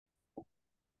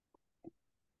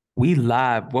We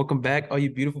live. Welcome back, all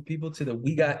you beautiful people, to the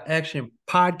We Got Action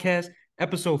podcast,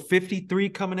 episode 53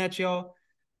 coming at y'all.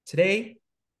 Today,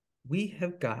 we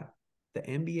have got the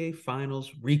NBA Finals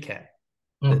recap.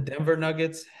 The Denver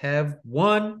Nuggets have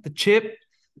won the chip.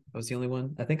 I was the only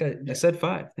one. I think I said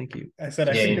 5. Thank you. I said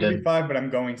I think it'll be 5, but I'm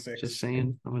going 6. Just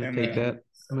saying. I'm going to take that.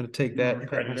 I'm going to take that,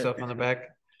 pat myself on the back.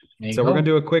 So we're going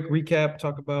to do a quick recap,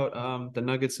 talk about the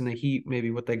Nuggets and the Heat, maybe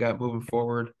what they got moving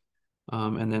forward.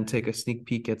 And then take a sneak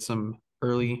peek at some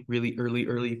really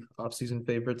early offseason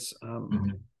favorites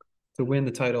to win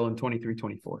the title in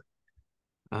 23-24.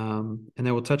 And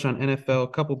then we'll touch on NFL, a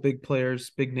couple big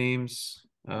players, big names.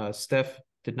 Steph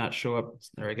did not show up,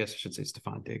 or I guess I should say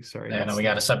Stephon Diggs. Sorry. Yeah, no, we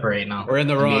got to separate now. We're in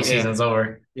the wrong. Season's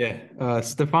over. Yeah.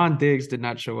 Stephon Diggs did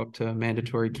not show up to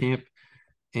mandatory camp,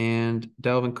 and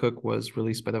Dalvin Cook was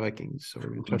released by the Vikings. So we're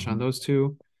going to touch on those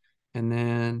two. And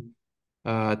then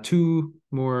 2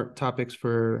 more topics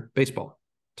for baseball.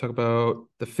 Talk about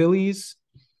the Phillies,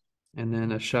 and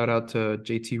then a shout out to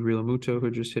JT Realmuto, who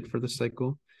just hit for the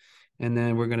cycle. And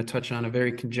then we're going to touch on a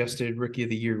very congested Rookie of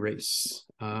the Year race.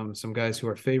 Some guys who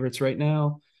are favorites right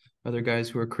now, other guys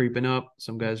who are creeping up,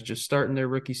 some guys just starting their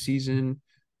rookie season,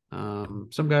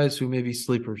 some guys who may be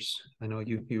sleepers. I know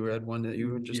you had one that you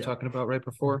were just talking about right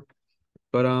before.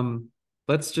 But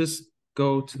let's just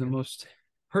go to the most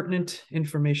pertinent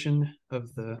information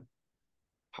of the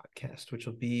podcast, which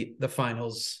will be the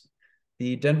finals.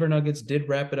 The Denver Nuggets did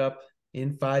wrap it up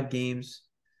in 5 games.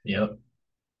 Yep.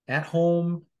 At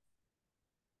home.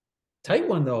 Tight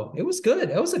one though. It was good.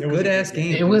 That was a good ass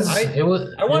game. It was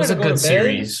a good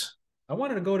series. I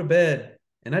wanted to go to bed,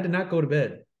 and I did not go to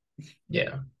bed.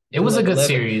 Yeah. It was a good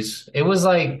series. It was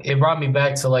like, it brought me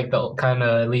back to like the kind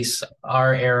of, at least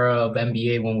our era of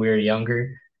NBA when we were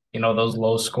younger. You know, those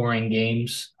low scoring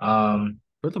games.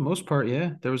 For the most part,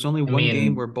 yeah. There was only one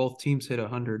game where both teams hit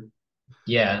 100.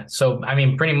 Yeah. So, I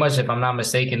mean, pretty much, if I'm not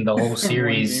mistaken, the whole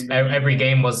series, every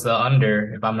game was the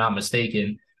under, if I'm not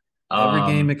mistaken. Every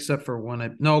game except for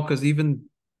one. No, because even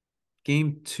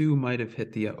game 2 might have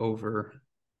hit the over.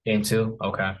 Game 2?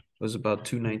 Okay. It was about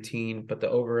 219, but the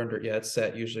over-under, it's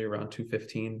set usually around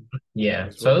 215. Yeah,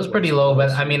 so it was pretty low, but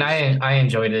I mean, I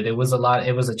enjoyed it. It was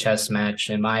a chess match,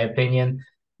 in my opinion.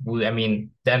 I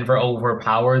mean, Denver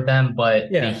overpowered them,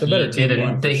 but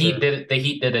the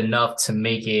Heat did enough to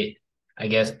make it, I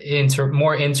guess,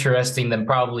 more interesting than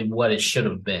probably what it should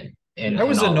have been. I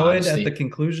was annoyed at the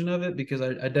conclusion of it because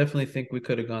I definitely think we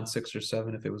could have gone 6 or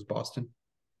 7 if it was Boston.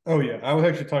 Oh yeah, I was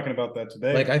actually talking about that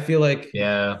today. Like, I feel like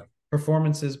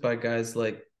performances by guys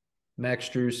like Max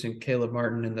Strus and Caleb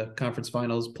Martin in the conference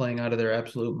finals playing out of their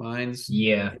absolute minds,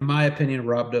 in my opinion,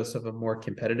 robbed us of a more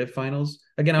competitive finals.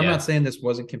 Again, I'm not saying this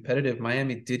wasn't competitive.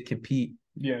 Miami did compete.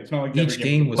 Yeah, it's not like each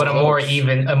game was a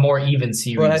more even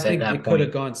series. But I think it could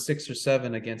have gone 6 or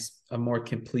 7 against a more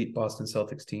complete Boston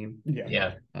Celtics team.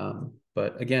 Yeah.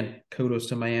 But again, kudos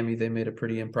to Miami. They made a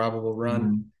pretty improbable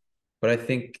run. But I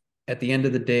think at the end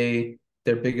of the day,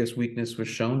 their biggest weakness was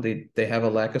shown. They have a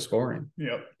lack of scoring.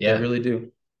 Yep. Yeah. They really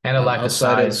do. And a lack of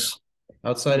size.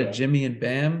 Outside of Jimmy and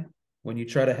Bam, when you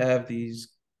try to have these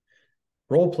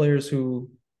role players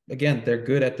who, again, they're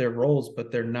good at their roles,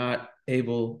 but they're not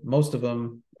able, most of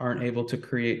them aren't able to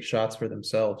create shots for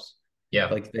themselves. Yeah.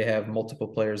 Like, they have multiple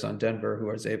players on Denver who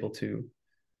is able to,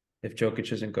 if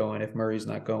Jokic isn't going, if Murray's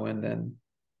not going, then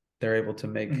they're able to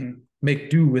make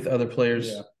do with other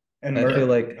players. Yeah. And I feel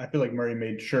like Murray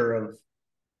made sure of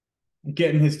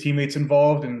getting his teammates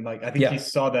involved, and like I think he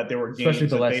saw that there were games that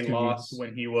they lost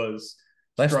when he was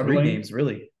struggling. 3 games,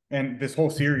 really. And this whole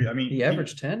series, I mean, he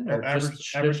averaged 10 or just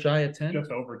shy of 10,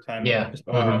 just over 10. Yeah,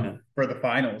 for the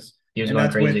finals. He was going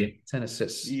crazy. 10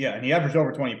 assists. Yeah, and he averaged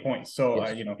over 20 points. So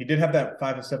he did have that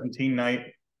 5 of 17 night,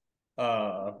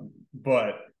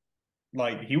 but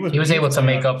like he was able to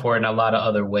make up for it in a lot of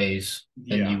other ways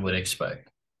than you would expect.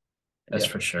 That's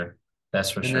for sure. That's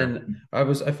for sure. And then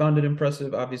I found it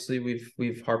impressive. Obviously,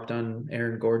 we've harped on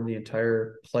Aaron Gordon the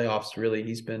entire playoffs. Really,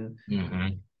 he's been,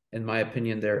 in my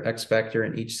opinion, their X factor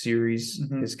in each series.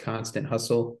 His constant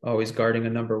hustle, always guarding a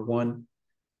number 1,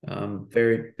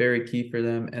 very very key for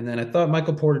them. And then I thought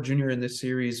Michael Porter Jr. in this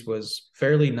series was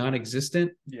fairly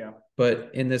non-existent. Yeah.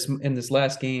 But in this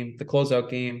last game, the closeout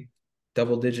game,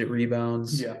 double-digit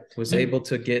rebounds, was able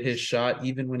to get his shot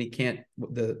even when he can't,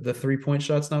 the 3-point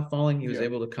shot's not falling. He was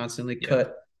able to constantly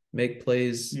cut, make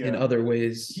plays in other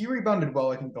ways. He rebounded well,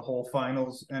 I think, the whole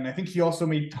finals, and I think he also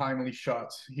made timely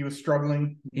shots. He was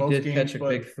struggling most games. He did catch a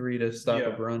big 3 to stop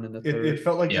a run in the third. It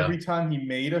felt like every time he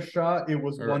made a shot, it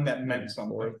was one that meant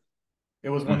something. It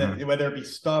was one that, whether it be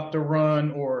stopped a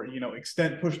run or,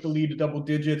 extend, push the lead to double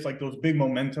digits, like those big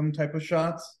momentum type of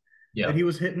shots that he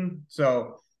was hitting.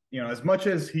 So as much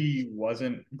as he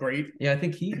wasn't great. Yeah, I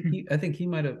think he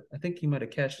might have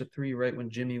catched a 3 right when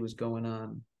Jimmy was going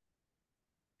on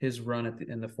his run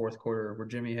in the fourth quarter, where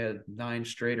Jimmy had 9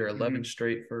 straight or 11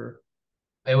 straight for.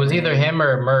 It was either him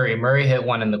or Murray. Murray hit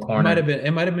one in the corner.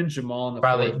 It might have been Jamal in the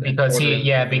probably fourth,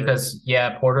 because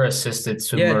Porter assisted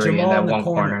to Murray Jamal in that one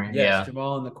corner. Yes,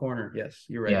 Jamal in the corner. Yes,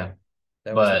 you're right. Yeah.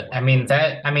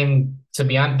 To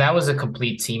be honest, that was a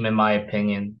complete team in my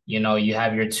opinion. You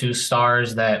have your 2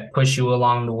 stars that push you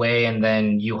along the way, and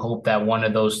then you hope that one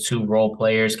of those 2 role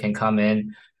players can come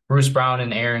in. Bruce Brown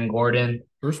and Aaron Gordon,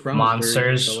 Bruce Brown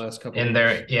monsters the last couple in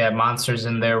years. monsters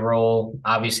in their role.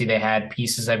 Obviously, they had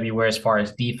pieces everywhere as far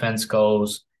as defense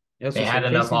goes. They had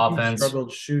enough offense.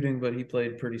 Struggled shooting, but he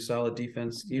played pretty solid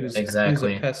defense. He was a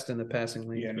pest in the passing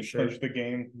lane. Yeah, for sure. Finished the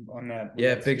game on that.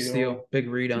 Yeah, big steal, big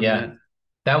read on that.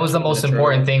 That was the most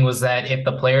important thing, was that if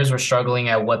the players were struggling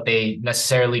at what they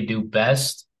necessarily do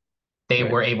best, they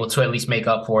were able to at least make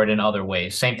up for it in other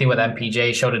ways. Same thing with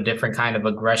MPJ, showed a different kind of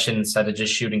aggression instead of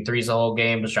just shooting threes the whole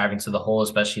game, was driving to the hole,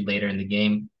 especially later in the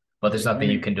game. But there's nothing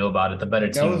you can do about it. The better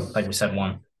team, like we said,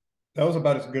 won. That was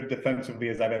about as good defensively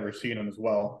as I've ever seen him as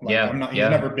well. He's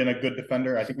never been a good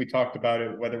defender. I think we talked about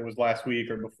it, whether it was last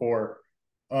week or before.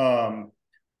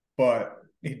 But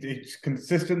it's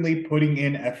consistently putting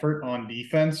in effort on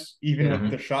defense, even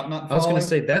with the shot not falling. I was going to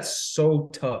say, that's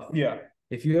so tough. Yeah.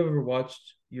 If you ever watched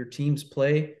your teams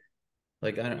play,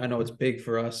 like I know it's big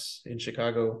for us in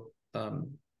Chicago.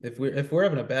 If we're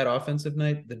having a bad offensive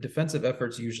night, the defensive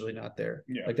effort's usually not there.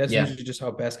 Yeah. Like that's usually just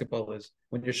how basketball is.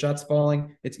 When your shot's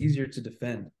falling, it's easier to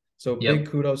defend. So big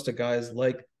kudos to guys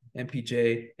like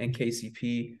MPJ and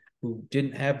KCP who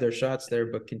didn't have their shots there,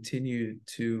 but continued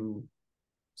to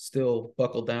still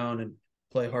buckle down and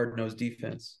play hard-nosed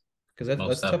defense, because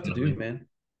that's tough to do, man.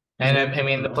 And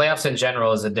the playoffs in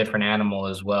general is a different animal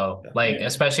as well.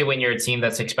 Especially when you're a team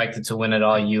that's expected to win it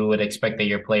all, you would expect that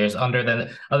your players, other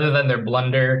than their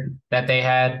blunder that they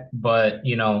had, but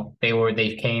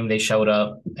they showed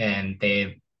up and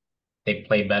they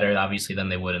played better, obviously, than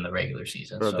they would in the regular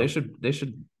season. Bro, they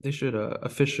should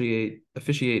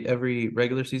officiate every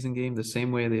regular season game the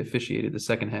same way they officiated the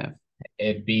second half.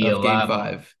 It'd be a lot. Game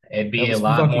 5. It'd be a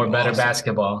lot more better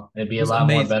basketball. It'd be a lot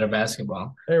more better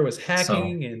basketball. There was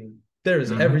hacking and there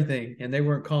was everything, and they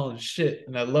weren't calling shit,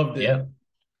 and I loved it. Yeah.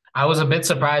 I was a bit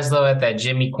surprised though at that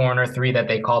Jimmy corner 3 that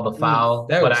they called the foul,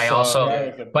 but I also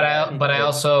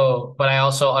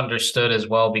understood as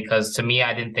well, because to me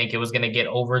I didn't think it was going to get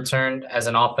overturned as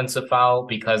an offensive foul,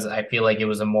 because I feel like it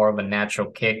was more of a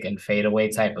natural kick and fadeaway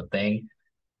type of thing,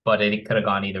 but it could have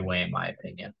gone either way in my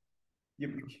opinion. Yeah,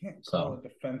 you can't call a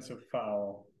defensive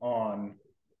foul on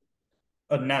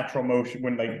a natural motion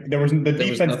when the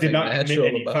defense did not commit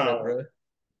any foul.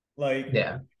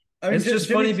 It's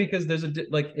just funny because there's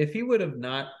if he would have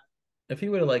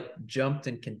jumped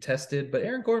and contested, but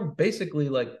Aaron Gordon basically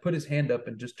put his hand up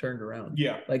and just turned around.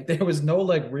 Yeah, there was no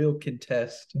real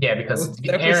contest. Yeah, because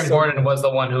Aaron Gordon was the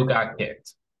one who got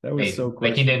kicked. That was so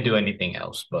cool. He didn't do anything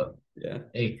else, but yeah.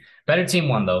 Better team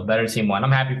won though. Better team won.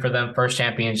 I'm happy for them. First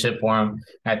championship for him.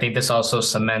 I think this also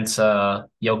cements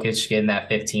Jokic getting that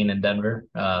 15 in Denver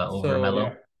over Melo.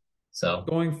 Yeah. So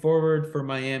going forward for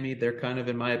Miami, they're kind of,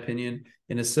 in my opinion,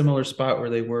 in a similar spot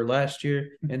where they were last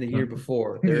year and the year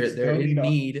before. They're in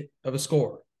need of a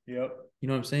score. Yep. You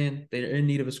know what I'm saying? They're in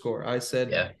need of a score. I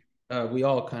said we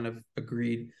all kind of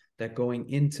agreed that going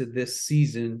into this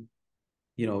season,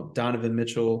 Donovan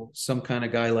Mitchell, some kind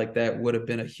of guy like that would have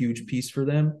been a huge piece for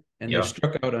them, and they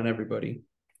struck out on everybody.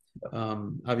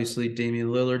 Obviously, Damian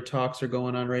Lillard talks are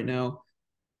going on right now.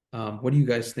 What do you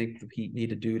guys think the Heat need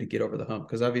to do to get over the hump?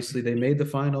 Because obviously they made the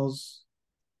finals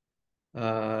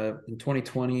in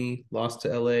 2020, lost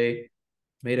to LA,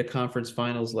 made a conference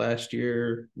finals last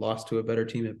year, lost to a better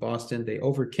team at Boston. They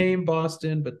overcame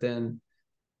Boston, but then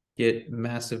get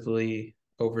massively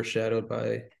overshadowed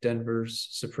by Denver's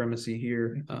supremacy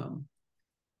here.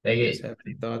 They have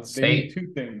any thoughts? They need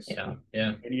 2 things. Yeah.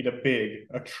 They need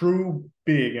a true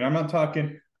big, and I'm not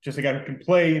talking just a guy who can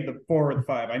play the 4 or the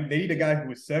 5. They need a guy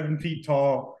who is 7 feet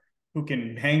tall, who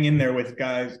can hang in there with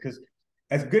guys, because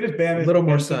as good as Bam is, a little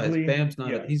more size. Bam's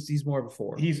not. He's more of a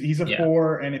 4. He's a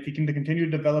 4, and if he can continue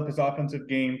to develop his offensive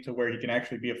game to where he can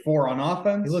actually be a 4 on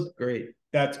offense, he looked great.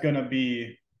 That's gonna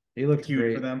be. He looked huge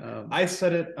great for them. I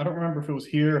said it. I don't remember if it was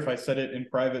here, if I said it in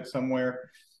private somewhere,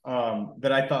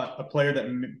 that I thought a player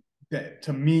that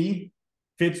to me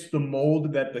fits the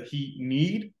mold that the Heat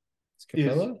need is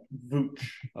Vooch.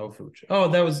 Oh, Vooch. Oh,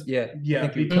 that was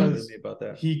because about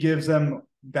that. He gives them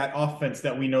that offense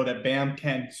that we know that Bam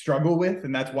can struggle with,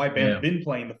 and that's why Bam's been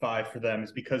playing the 5 for them,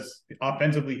 is because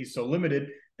offensively he's so limited.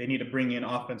 They need to bring in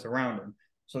offense around him.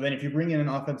 So then if you bring in an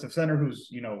offensive center who's,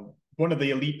 one of the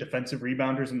elite defensive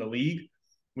rebounders in the league,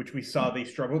 which we saw they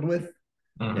struggled with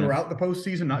throughout the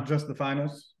postseason, not just the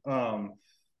finals.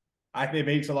 I think it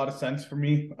makes a lot of sense for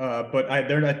me. But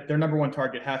their number one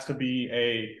target has to be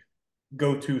a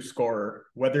go-to scorer,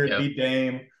 whether it be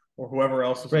Dame or whoever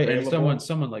else is available. And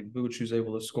someone like Vooch who's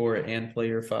able to score and play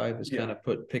your five is kind of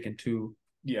picking two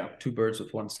birds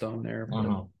with one stone there.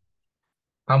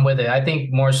 I'm with it. I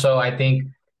think more so. I think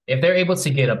if they're able to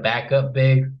get a backup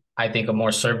big, I think a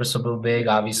more serviceable big.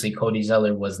 Obviously, Cody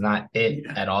Zeller was not it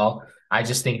at all. I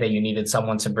just think that you needed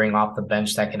someone to bring off the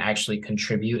bench that can actually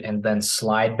contribute and then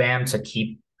slide Bam to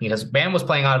keep, because Bam was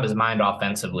playing out of his mind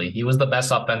offensively. He was the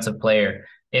best offensive player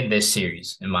in this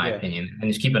series, in my opinion, and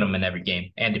he's keeping them in every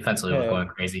game, and defensively was going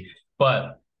crazy.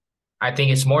 But I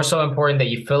think it's more so important that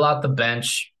you fill out the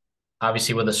bench,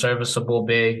 obviously with a serviceable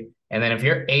big. And then if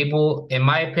you're able, in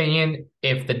my opinion,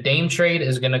 if the Dame trade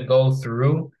is going to go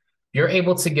through, you're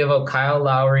able to give up Kyle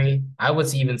Lowry. I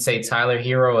would even say Tyler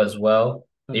Hero as well.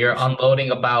 You're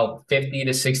unloading about $50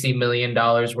 to $60 million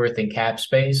worth in cap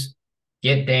space.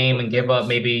 Get Dame and give up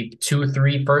maybe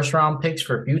 2-3 first-round picks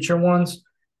for future ones.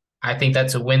 I think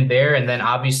that's a win there. And then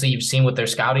obviously you've seen with their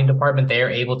scouting department, they're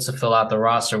able to fill out the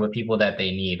roster with people that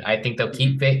they need. I think they'll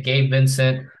keep Gabe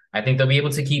Vincent. I think they'll be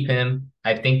able to keep him.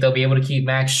 I think they'll be able to keep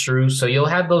Max Strus. So you'll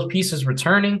have those pieces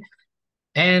returning,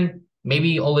 and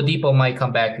maybe Oladipo might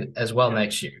come back as well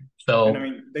next year. So, and I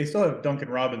mean, they still have Duncan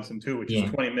Robinson too, which is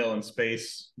 $20 million in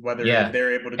space. Whether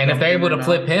they're able to, and if they're able to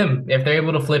flip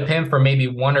him, for maybe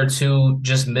one or two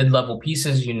just mid-level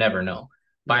pieces, you never know.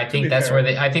 But I think that's where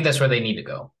they need to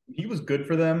go. He was good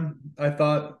for them, I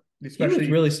thought. Especially he was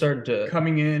really starting to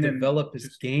coming in and develop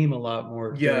his game a lot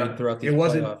more. Throughout these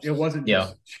playoffs. It wasn't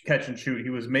just catch and shoot. He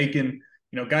was making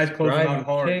guys closing out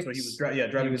hard. Kicks. So he was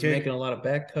driving. He was making a lot of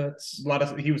back cuts.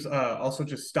 He was also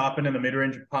just stopping in the mid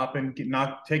range, popping,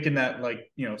 not taking that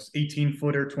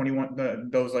 18-footer,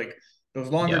 21 those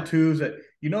longer twos that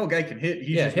a guy can hit.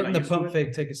 He's hitting the pump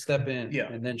fake, take a step in,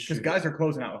 and then shoot. Because guys are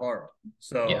closing out hard.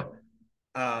 So.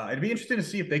 It'd be interesting to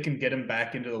see if they can get him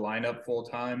back into the lineup full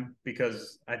time,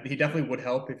 because he definitely would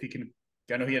help if he can.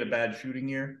 I know he had a bad shooting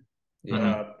year,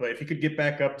 but if he could get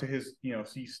back up to his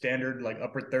standard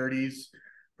upper 30s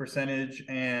percentage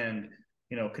and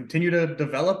continue to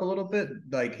develop a little bit,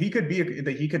 he could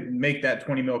make that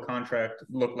 $20 million contract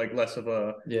look like less of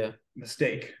a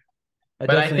mistake.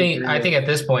 But I think at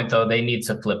this point though they need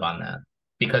to flip on that,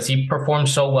 because he performed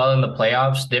so well in the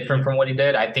playoffs, different from what he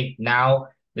did. I think now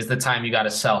is the time you got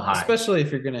to sell high. Especially if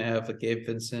you're going to have a Gabe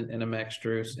Vincent and a Max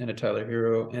Strus and a Tyler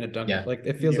Hero and a Duncan.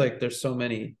 It feels like there's so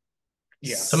many.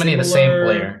 So many of the same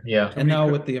player. Yeah. And now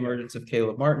with the emergence of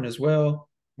Caleb Martin as well,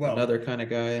 another kind of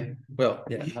guy. Well,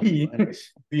 the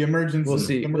emergence. We'll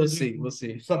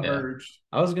see. Submerged.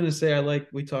 I was going to say,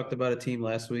 we talked about a team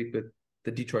last week with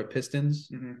the Detroit Pistons.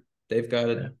 Mm-hmm. They've got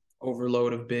an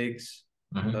overload of bigs.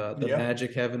 The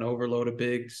Magic have an overload of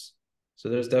bigs. So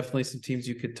there's definitely some teams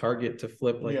you could target to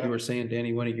flip, you were saying,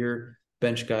 Danny, one of your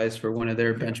bench guys for one of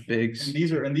their bench bigs. And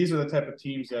these are the type of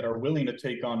teams that are willing to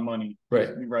take on money, right?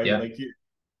 Yeah.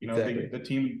 The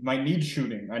team might need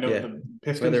shooting. I know the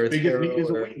Pistons' biggest need is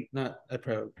a wing.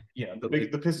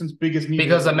 The Pistons' biggest need.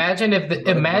 Because imagine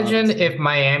if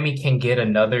Miami can get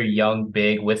another young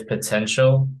big with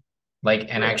potential.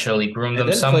 And actually groom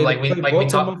them some we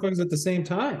talked at the same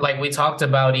time. We talked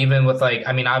about, even with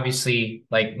obviously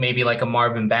maybe a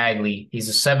Marvin Bagley. He's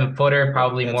a 7-footer,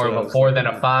 probably more of a 4 than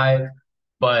a 5.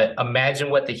 But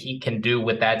imagine what the Heat can do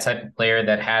with that type of player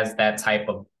that has that type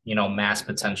of mass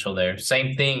potential there.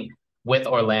 Same thing with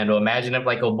Orlando. Imagine if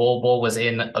a Bol was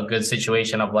in a good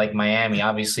situation of Miami.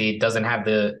 Obviously, it doesn't have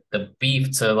the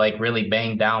beef to really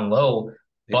bang down low.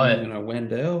 But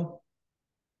Wendell.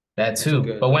 That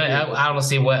too, but when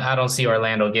I don't see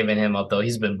Orlando giving him up though.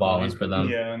 He's been balling for them.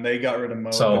 Yeah, and they got rid of Mo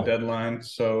at the deadline,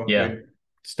 so they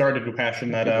started to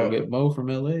passion that out. Get Mo from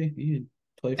LA. He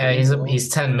play for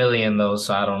he's $10 million though,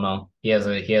 so I don't know. He has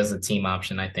a team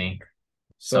option, I think.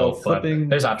 So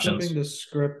there's options. Flipping the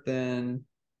script then.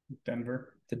 Denver.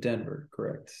 To Denver,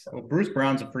 correct. Well, Bruce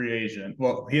Brown's a free agent.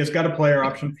 Well, he has got a player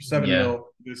option for $7 million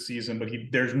this season, but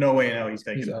there's no way in hell he's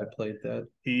taking it. I played that.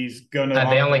 He's gonna.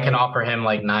 They only can offer him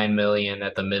 $9 million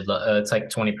at the mid. It's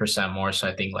 20% more, so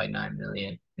I think $9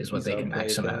 million is what they can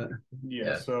max him at.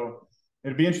 Yeah, so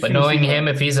it'd be interesting. But knowing him,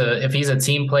 if he's a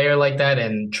team player like that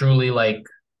and truly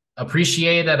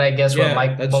appreciate that, I guess what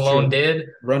Mike Malone did.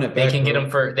 Run it back. They can get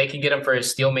him for his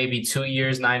steal, maybe 2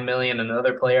 years, $9 million,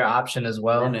 another player option as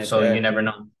well. So you never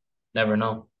know. Never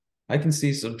know. I can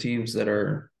see some teams that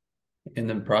are in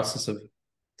the process of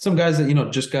some guys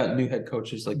that just got new head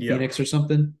coaches Phoenix or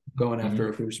something going after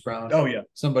a Bruce Brown. Oh yeah,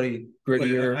 somebody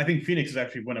grittier. I think Phoenix is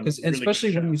actually one of because really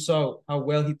especially when you saw how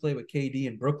well he played with KD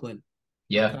in Brooklyn.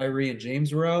 Yeah, Kyrie and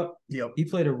James were out. Yep, he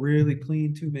played a really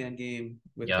clean 2-man game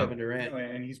with Kevin Durant,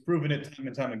 and he's proven it time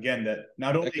and time again that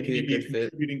not only can he be a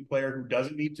contributing player who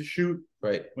doesn't need to shoot,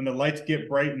 right? When the lights get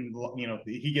bright and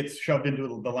he gets shoved into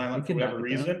the lineup for whatever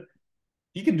reason,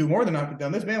 he can do more than knock it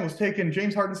down. This man was taking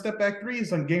James Harden step back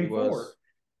threes on Game 4.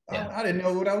 Yeah. I didn't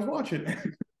know what I was watching.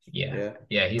 yeah.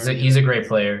 He's a great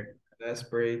player.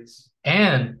 Best braids.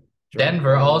 And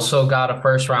Denver also got a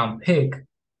first-round pick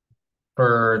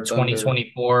for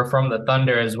 2024 from the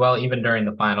Thunder as well, even during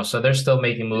the finals. So they're still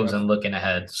making moves and looking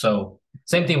ahead. So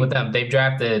same thing with them. They've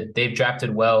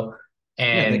drafted well.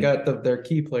 And they got their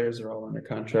key players are all under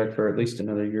contract for at least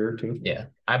another year or two. Yeah.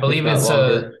 I believe it's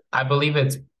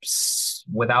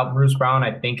without Bruce Brown,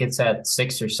 I think it's at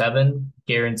 6 or 7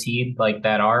 guaranteed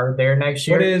that are there next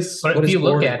year. But if you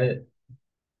look at it,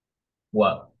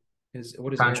 what is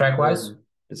contract wise?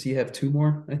 Does he have 2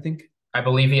 more? I think. I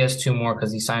believe he has 2 more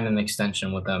because he signed an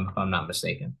extension with them, if I'm not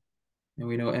mistaken. And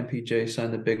we know MPJ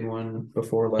signed the big one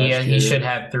before last year. He should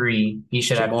have 3. He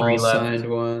should Jamal have 3 left. Signed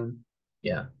one.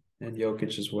 Yeah. And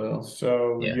Jokic as well.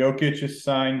 So Jokic is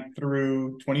signed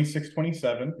through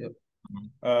 26-27.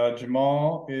 Yep.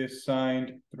 Jamal is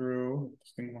signed through,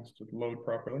 this thing wants to load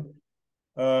properly.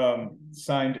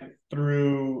 Signed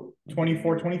through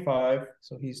 24-25.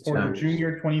 So he's Porter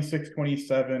Jr.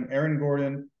 26-27. Aaron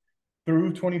Gordon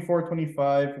through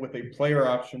 24-25 with a player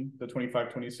option, the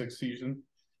 25-26 season.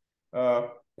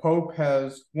 Pope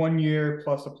has 1 year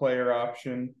plus a player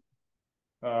option.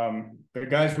 The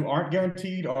guys who aren't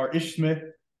guaranteed are Ish Smith,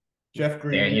 Jeff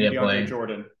Green, and DeAndre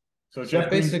Jordan. So Jeff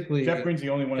Green's the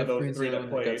only one of those 3 that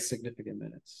played. Got significant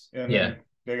minutes. And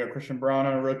they got Christian Braun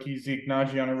on a rookie, Zeke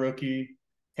Naji on a rookie,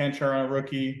 Kanchar on a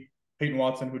rookie, Peyton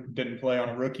Watson, who didn't play, on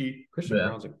a rookie. Christian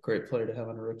Braun's a great player to have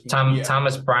on a rookie.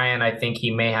 Thomas Bryant, I think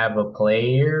he may have a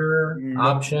player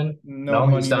option. No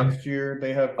money next year.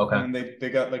 They have they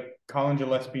got Colin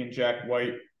Gillespie and Jack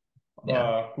White. Who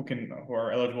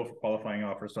are eligible for qualifying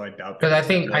offers, so I doubt. Because I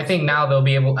think now they'll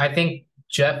be able. I think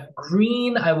Jeff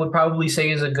Green, I would probably say,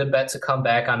 is a good bet to come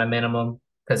back on a minimum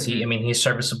because he's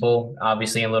serviceable,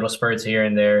 obviously in little spurts here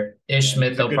and there. Ish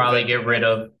Smith they'll probably get rid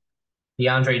of.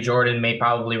 DeAndre Jordan may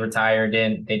probably retire.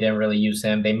 They didn't really use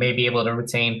him. They may be able to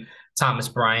retain Thomas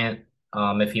Bryant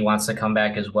if he wants to come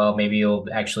back as well. Maybe he'll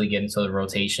actually get into the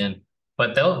rotation,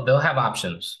 but they'll have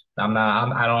options. I'm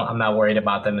not worried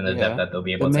about them in the depth that they'll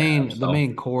be able to have. The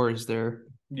main core is there.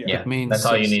 Yeah, the main that's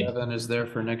all you need. 7 is there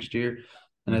for next year,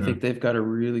 and I think they've got a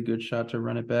really good shot to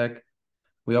run it back.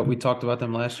 We talked about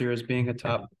them last year as being a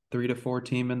top 3 to 4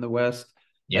 team in the West.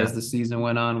 Yeah. As the season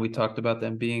went on, we talked about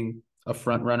them being a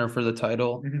front runner for the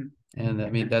title, and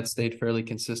that stayed fairly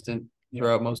consistent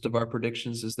throughout most of our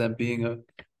predictions. Is them being a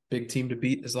big team to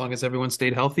beat as long as everyone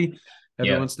stayed healthy.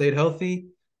 Stayed healthy.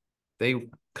 They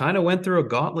kind of went through a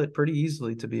gauntlet pretty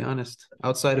easily, to be honest.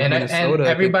 Outside of Minnesota,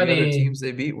 the other teams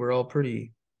they beat were all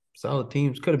pretty solid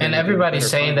teams. Could have been. And everybody's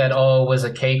saying that it was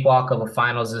a cakewalk of a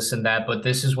finals, this and that, but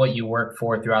this is what you work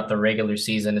for throughout the regular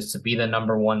season: is to be the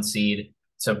number 1 seed.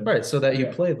 So that you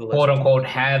play the quote unquote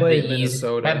have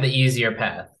the easier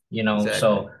path. Exactly.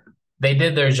 So they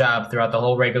did their job throughout the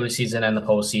whole regular season and the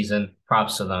postseason.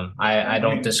 Props to them. I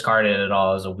don't discard it at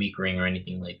all as a weak ring or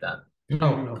anything like that.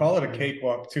 No. Call it a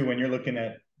cakewalk too when you're looking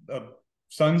at a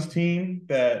Suns team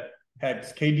that had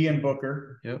KD and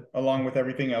Booker, along with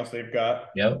everything else they've got.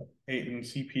 Ayton,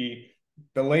 CP,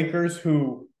 the Lakers,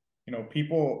 who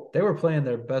they were playing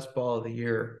their best ball of the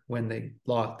year when they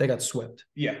lost. They got swept.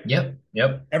 Yeah.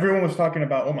 Yep. Everyone was talking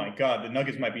about, oh my God, the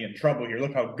Nuggets might be in trouble here.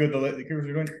 Look how good the Lakers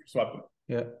are doing. Swept them.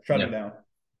 Yeah. Shut them down.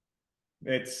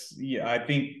 I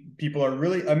think people are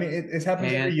really. I mean, it's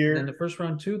happening every year. And the first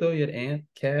round too, though, you had Ant,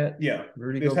 Cat,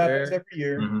 Rudy Gobert. Happens every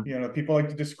year. People like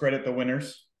to discredit the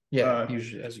winners. Yeah,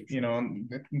 usually, as usual.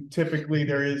 Typically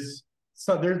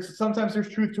sometimes there's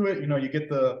truth to it. You get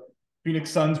the Phoenix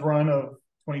Suns run of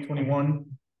 2021,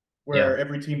 where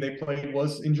every team they played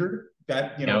was injured.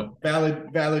 That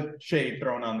valid shade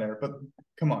thrown on there, but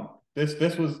come on.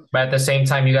 This was. But at the same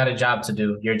time, you got a job to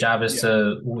do. Your job is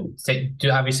to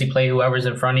obviously play whoever's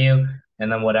in front of you,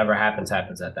 and then whatever happens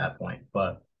at that point.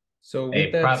 But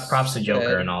props to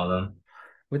Joker and all of them.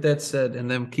 With that said,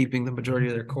 and them keeping the majority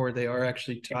of their core, they are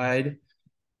actually tied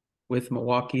with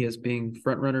Milwaukee as being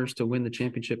front runners to win the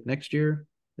championship next year.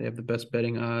 They have the best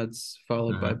betting odds,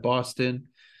 followed by Boston,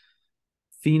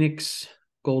 Phoenix,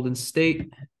 Golden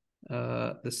State,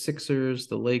 the Sixers,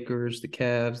 the Lakers, the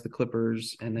Cavs, the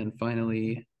Clippers, and then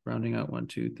finally rounding out 1,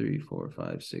 2, 3, 4,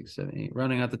 5, 6, 7, 8.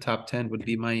 Rounding out the top 10 would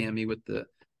be Miami with the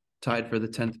tied for the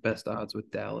 10th best odds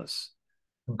with Dallas.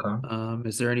 Okay.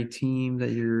 Is there any team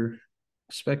that you're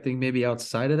expecting maybe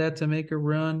outside of that to make a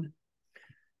run?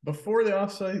 Before the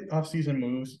off-season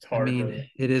moves, it's hard.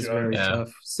 It is very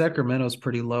tough. Sacramento's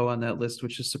pretty low on that list,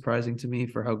 which is surprising to me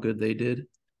for how good they did.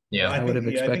 Yeah, I would have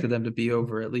expected them to be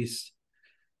over at least.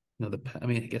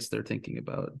 I guess they're thinking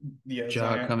about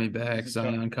Ja coming back,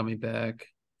 Zion coming back,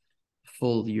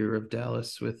 full year of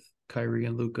Dallas with Kyrie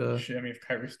and Luka. If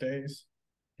Kyrie stays,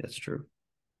 that's true.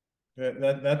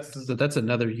 That's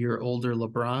another year older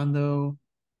LeBron though.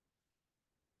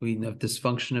 We have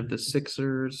dysfunction of the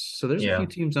Sixers, so there's a few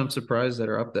teams I'm surprised that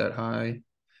are up that high.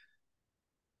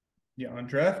 Yeah, on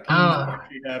DraftKings, we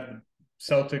actually have the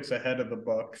Celtics ahead of the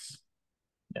Bucks.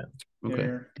 Yeah.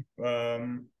 Okay.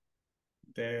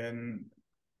 Then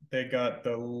they got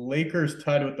the Lakers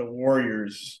tied with the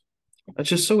Warriors. That's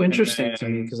just so interesting to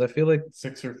me because I feel like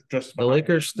Sixers just the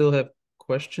Lakers still have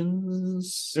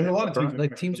questions. There's a lot of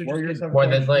teams teams are Warriors just more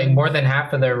than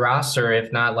half of their roster,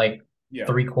 if not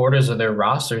 3/4 of their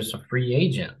roster is a free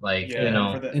agent.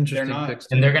 Interesting picks.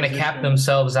 And they're going to cap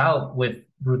themselves out with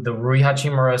the Rui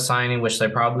Hachimura signing, which they're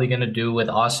probably going to do with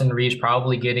Austin Reeves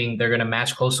probably they're going to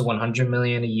match close to $100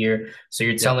 million a year. So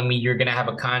you're telling me you're going to have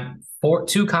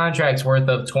two contracts worth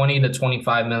of $20 to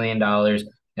 $25 million.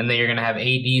 And then you're going to have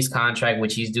AD's contract,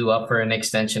 which he's due up for an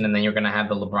extension. And then you're going to have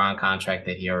the LeBron contract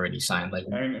that he already signed.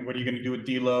 What are you going to do with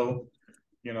D'Lo?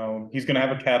 He's going to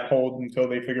have a cap hold until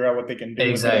they figure out what they can do.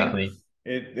 Exactly.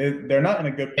 They're not in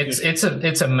a good position.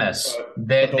 It's a mess.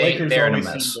 But the Lakers they're in a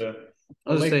mess.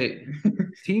 I would say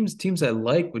teams I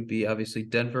like would be obviously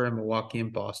Denver and Milwaukee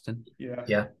and Boston.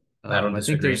 Yeah. I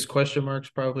think there's question marks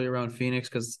probably around Phoenix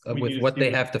because with what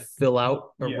they have to fill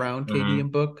out around KD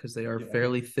and Book because they are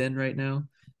fairly thin right now.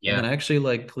 Yeah. And I actually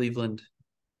like Cleveland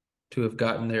to have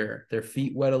gotten their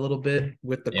feet wet a little bit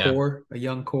with the core, a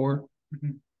young core.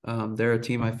 Mm-hmm. They're a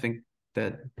team I think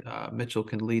that Mitchell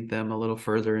can lead them a little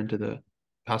further into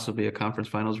possibly a conference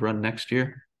finals run next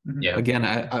year. Yeah. Again,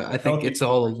 I think it's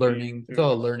all a learning. It's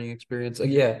all a learning experience.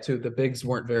 Too. The bigs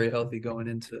weren't very healthy going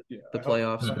into the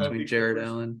playoffs between Jared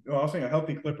Allen. Well, I was saying a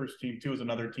healthy Clippers team too is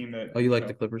another team that. Oh, you like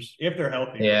the Clippers? If they're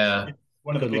healthy,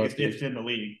 one of the biggest ifs in the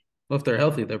league. Well, if they're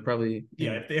healthy, they're probably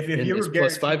if you were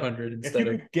plus 500 instead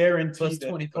of guarantee plus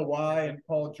 20. Kawhi and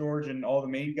Paul George and all the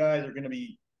main guys are going to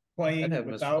be playing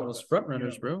without those front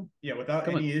runners, bro. Yeah, without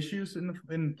any issues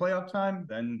in playoff time,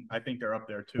 then I think they're up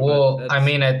there too. Well,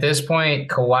 at this point,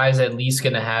 Kawhi's at least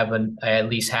going to have at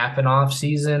least half an off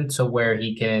season to where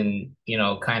he can,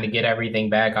 kind of get everything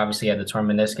back. Obviously, he had the torn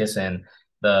meniscus and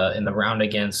in the round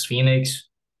against Phoenix.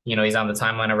 He's on the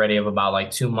timeline already of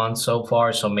about 2 months so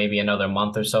far, so maybe another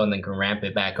month or so, and then can ramp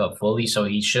it back up fully. So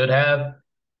he should have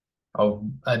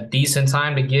a decent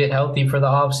time to get healthy for the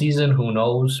off season. Who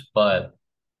knows? But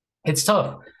it's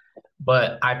tough.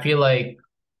 But I feel like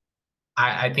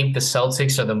I think the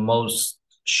Celtics are the most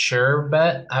sure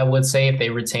bet, I would say, if they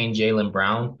retain Jaylen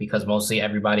Brown, because mostly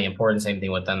everybody important. Same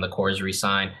thing with them. The core is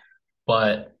re-signed.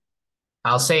 But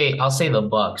I'll say the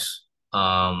Bucks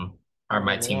are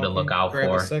my team to look out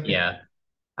for. Yeah,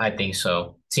 I think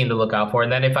so. Team to look out for.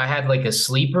 And then if I had a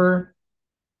sleeper,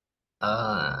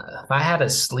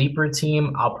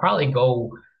 team, I'll probably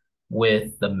go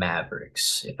with the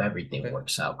Mavericks if everything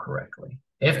works out correctly.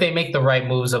 If they make the right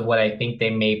moves of what I think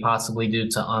they may possibly do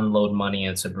to unload money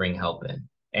and to bring help in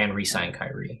and re-sign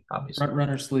Kyrie, obviously. Front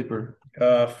runner, sleeper.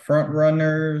 Front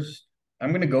runners.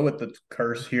 I'm going to go with the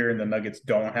curse here, and the Nuggets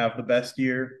don't have the best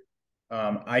year.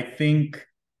 I think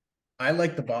I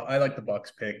like the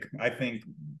Bucks pick. I think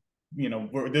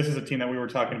this is a team that we were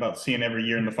talking about seeing every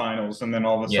year in the finals, and then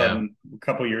all of a sudden, a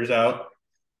couple years out.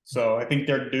 So I think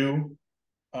they're due.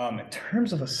 In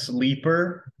terms of a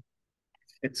sleeper,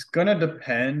 it's gonna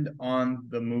depend on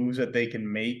the moves that they can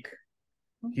make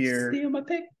here. Steal my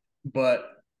pick. But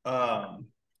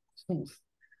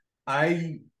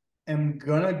I am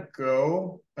gonna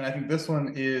go, and I think this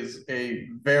one is a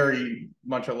very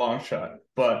much a long shot.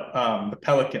 But the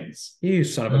Pelicans. You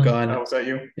son of a gun. Oh, was that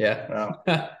you? Yeah.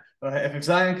 If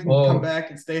Zion can come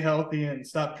back and stay healthy and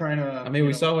stop trying to,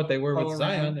 we saw what they were with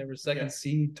Zion. They were second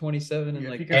seed, 27, and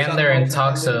and they're in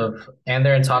talks of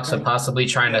possibly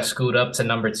trying to scoot up to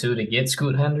number 2 to get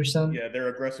Scoot Henderson. Yeah, they're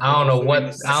aggressive. I don't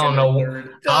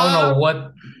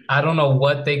know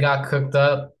what they got cooked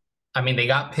up. I mean, they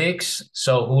got picks,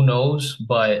 so who knows?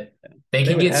 But they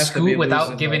can get Scoot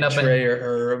without giving up Trey or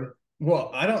Herb. Well,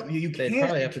 I don't. You can't. They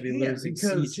probably have to be losing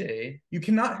CJ. You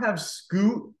cannot have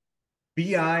Scoot,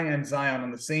 BI, and Zion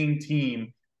on the same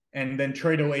team, and then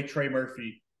trade away Trey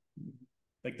Murphy.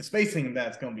 The spacing of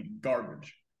that's going to be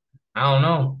garbage. I don't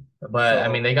know, but I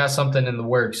mean, they got something in the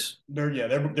works. They're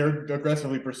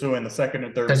aggressively pursuing the second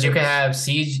and third Because you could have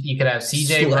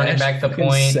CJ running back the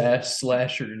point.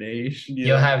 Slasher Nation. Yeah.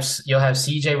 You'll have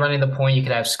CJ running the point. You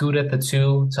could have Scoot at the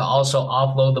 2 to also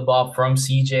offload the ball from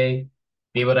CJ.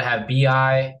 Be able to have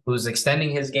BI, who's extending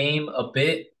his game a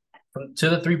bit to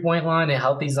the 3-point line, and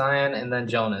healthy Zion, and then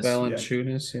Jonas.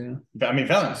 Valanciunas, yeah. I mean,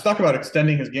 let's talk about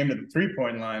extending his game to the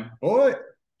 3-point line. Boy,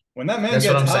 when that man That's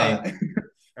gets what I'm hot. saying.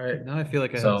 All right, now I feel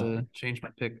like I have to change my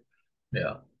pick.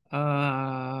 Yeah.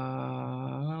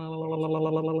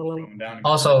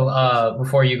 Also,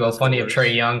 before you go, funny of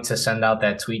Trae Young to send out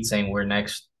that tweet saying we're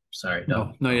next. Sorry,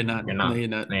 no, you're not. You're not. No, you're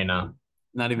not. No, you're not.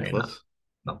 Not even close.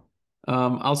 No.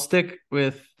 I'll stick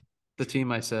with the team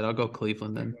I said. I'll go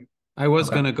Cleveland then. I was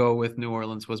gonna go with New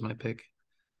Orleans was my pick,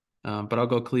 but I'll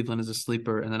go Cleveland as a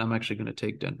sleeper, and then I'm actually gonna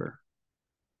take Denver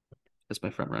as my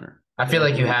front runner. I feel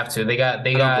like you have to. They got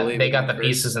the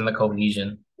pieces and the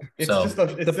cohesion.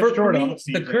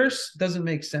 The curse doesn't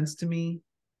make sense to me.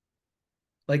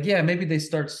 Like, yeah, maybe they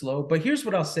start slow, but here's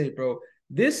what I'll say, bro.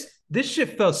 This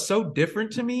shit felt so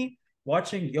different to me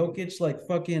watching Jokic like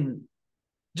fucking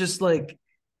just like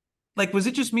was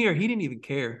it just me or he didn't even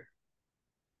care?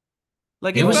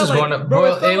 Like he was just going to,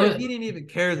 bro. He didn't even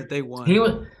care that they won.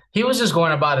 He was just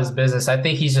going about his business. I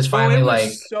think he's just finally like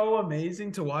so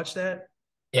amazing to watch that.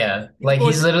 Yeah, like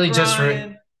he's literally just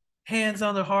hands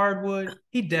on the hardwood.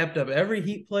 He dapped up every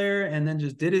Heat player and then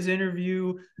just did his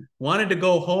interview. Wanted to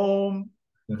go home,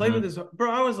 play with his bro.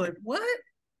 I was like, what?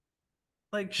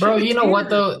 Like, bro, you know what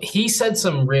though? He said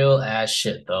some real ass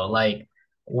shit though. Like,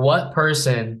 what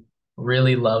person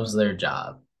really loves their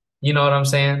job? You know what I'm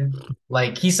saying?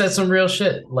 Like, he said some real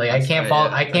shit. Like, I can't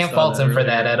fault him for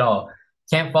that at all.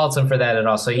 Can't fault him for that at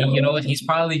all. So you know what? He's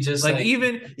probably just like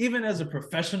even as a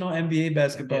professional NBA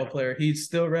basketball player, he'd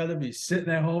still rather be sitting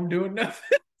at home doing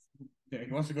nothing. Yeah,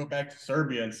 he wants to go back to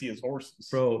Serbia and see his horses,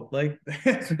 bro. Like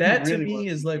that to me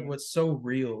is like what's so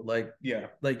real. Like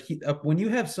like when you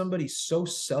have somebody so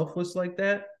selfless like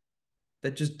that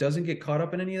just doesn't get caught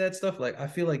up in any of that stuff. Like I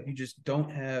feel like you just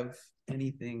don't have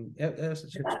anything. That's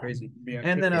crazy.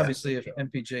 And then obviously if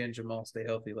MPJ and Jamal stay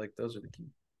healthy, like those are the key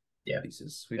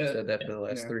pieces. We've said that for the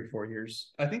last 3-4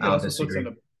 years. I think it also puts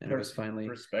into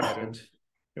perspective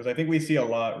because I think we see a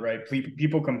lot, right?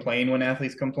 People complain when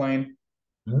athletes complain,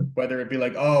 whether it be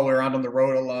like, oh, we're out on the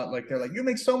road a lot. Like they're like, you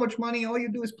make so much money, all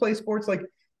you do is play sports. Like,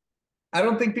 I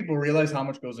don't think people realize how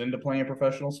much goes into playing a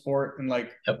professional sport, and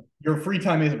like your free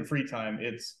time isn't free time;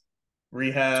 it's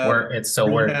rehab. It's still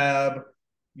work.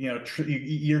 You know,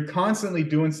 you're constantly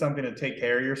doing something to take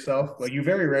care of yourself. Like you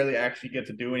very rarely actually get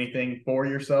to do anything for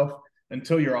yourself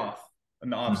until you're off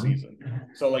in the off season.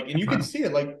 So like, and you can see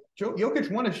it. Like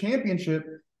Jokic won a championship.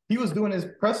 He was doing his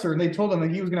presser, and they told him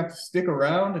that he was gonna have to stick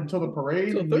around until the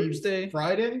parade Thursday,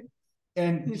 Friday,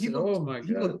 and he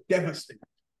looked devastated.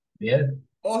 Yeah.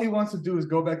 All he wants to do is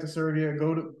go back to Serbia,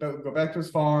 go back to his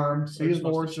farm, see his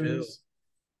horses.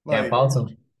 Can't fault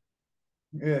him.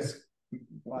 Yes,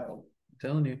 wild.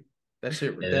 Telling you that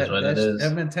shit.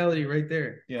 That mentality right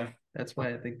there. Yeah, that's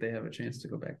why I think they have a chance to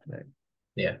go back to back.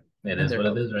 Yeah, it is what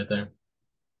it is right there.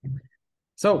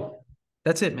 So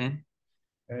that's it, man.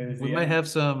 We might have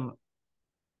some.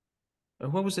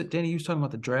 What was it, Danny? You was talking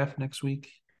about the draft next week.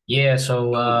 Yeah.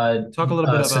 So talk a little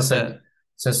bit about that.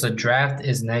 Since the draft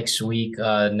is next week,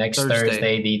 next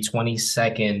Thursday, the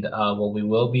 22nd, what we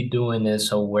will be doing is,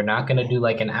 so we're not going to do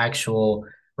like an actual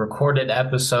recorded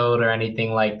episode or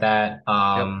anything like that,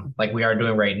 like we are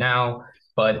doing right now,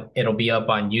 but it'll be up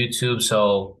on YouTube.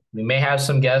 So we may have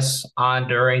some guests on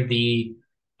during the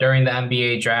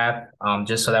NBA draft,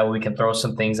 just so that we can throw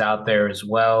some things out there as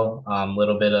well.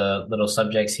 Little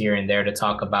subjects here and there to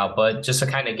talk about, but just to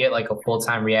kind of get like a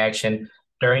full-time reaction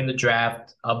during the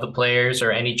draft of the players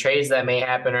or any trades that may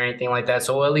happen or anything like that.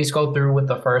 So we'll at least go through with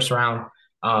the first round,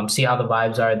 see how the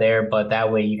vibes are there. But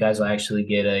that way you guys will actually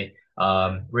get a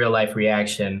real life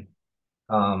reaction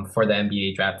for the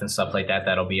NBA draft and stuff like that.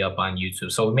 That'll be up on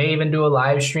YouTube. So we may even do a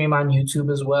live stream on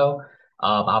YouTube as well.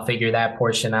 I'll figure that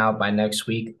portion out by next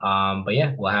week. But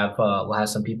yeah, we'll have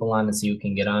some people on and see who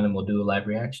can get on, and we'll do a live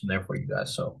reaction there for you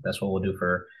guys. So that's what we'll do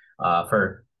for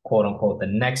quote unquote the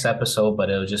next episode, but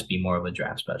it'll just be more of a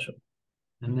draft special.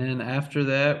 And then after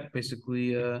that,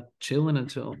 basically chilling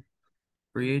until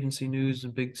free agency news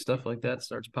and big stuff like that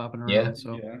starts popping around. Yeah.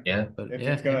 So but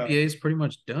NBA is pretty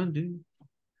much done, dude.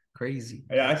 Crazy.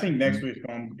 Yeah, I think next week's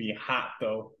going to be hot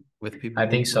though. With people, I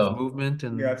think so. Movement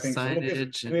and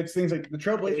signage. It's things like the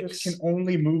Trailblazers can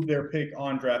only move their pick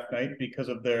on draft night because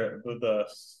of the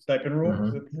stipend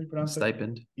rule.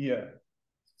 Stipend. Yeah.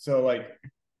 So like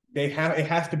it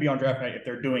has to be on draft night if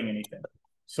they're doing anything.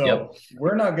 So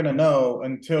we're not going to know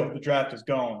until the draft is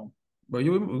going. Bro,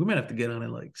 we might have to get on at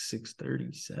like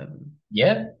 6:37.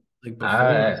 Yeah. Like before,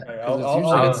 because it's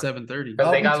usually at 7:30.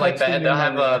 Because they got like they'll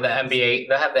have the NBA,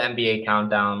 they'll have the NBA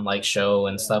countdown like show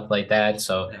and stuff like that.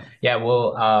 So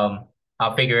we'll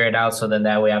I'll figure it out so then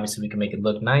that way obviously we can make it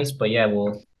look nice. But yeah,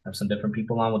 we'll have some different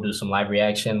people on. We'll do some live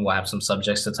reaction. We'll have some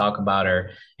subjects to talk about,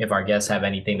 or if our guests have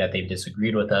anything that they've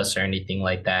disagreed with us or anything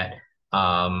like that.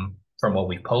 From what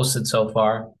we've posted so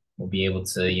far, we'll be able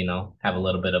to, have a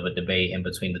little bit of a debate in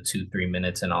between the 2-3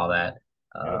 minutes and all that.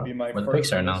 That'll be my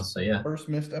first announced, first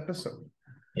missed episode.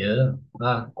 Yeah,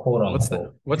 quote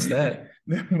unquote. What's that?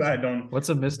 I don't. What's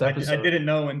a missed episode? I didn't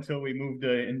know until we moved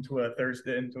into a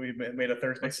Thursday, until we made a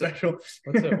Thursday special.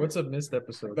 What's a missed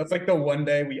episode? That's like the one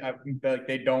day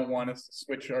they don't want us to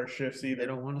switch our shifts either. They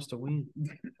don't want us to win.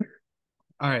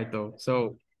 All right, though.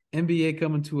 So NBA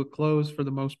coming to a close for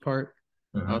the most part.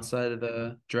 Outside of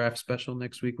the draft special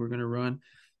next week, we're going to run.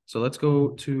 So let's go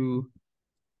to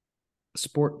a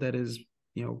sport that is,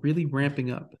 really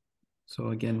ramping up. So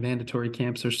again, mandatory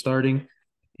camps are starting,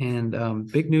 and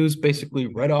big news basically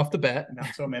right off the bat. Not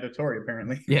so mandatory,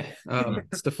 apparently. Yeah.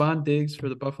 Stephon Diggs for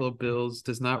the Buffalo Bills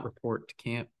does not report to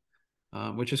camp,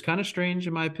 which is kind of strange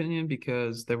in my opinion,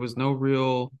 because there was no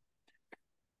real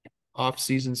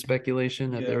off-season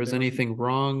speculation that there was anything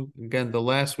wrong. Again, the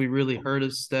last we really heard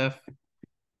of Steph,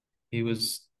 he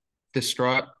was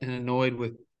distraught and annoyed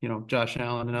with, Josh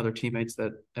Allen and other teammates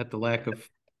at the lack of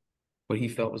what he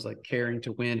felt was like caring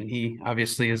to win. And he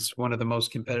obviously is one of the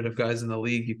most competitive guys in the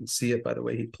league. You can see it by the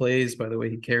way he plays, by the way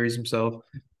he carries himself,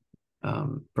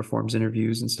 performs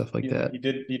interviews and stuff like that.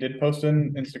 He did post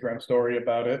an Instagram story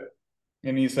about it.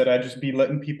 And he said, "I'd just be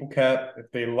letting people cap.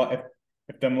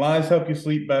 If them lies help you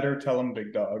sleep better, tell them,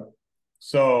 big dog."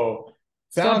 So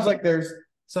sounds like there's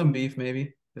some beef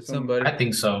maybe with somebody. I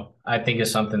think so. I think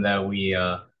it's something that we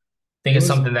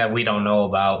something that we don't know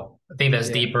about. I think that's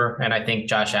deeper, and I think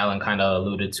Josh Allen kind of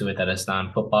alluded to it, that it's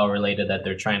non-football related that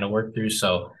they're trying to work through.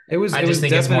 So I just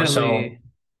think it's more so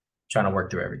trying to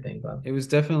work through everything. But it was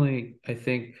definitely, I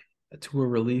think, to a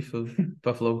relief of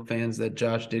Buffalo fans that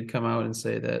Josh did come out and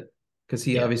say that, because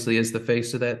he obviously is the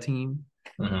face of that team,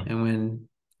 and when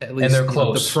at least they're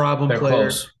close. The problem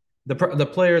player, the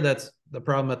player that's the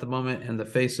problem at the moment, and the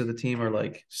face of the team are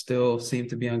like still seem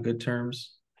to be on good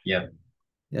terms. Yeah,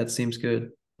 that seems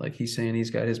good. Like he's saying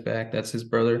he's got his back. That's his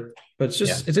brother. But it's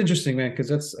just it's interesting, man, because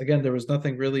that's, again, there was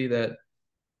nothing really that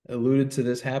alluded to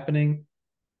this happening.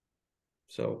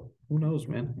 So who knows,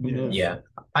 man? Who knows? Yeah.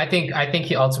 I think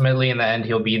he ultimately in the end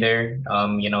he'll be there.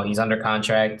 He's under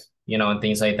contract, and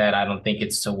things like that. I don't think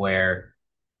it's to where,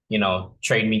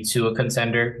 trade me to a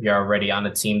contender. You're already on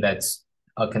a team that's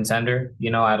a contender.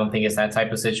 I don't think it's that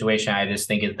type of situation. I just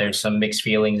think there's some mixed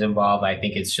feelings involved. I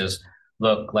think it's just,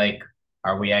 look, like,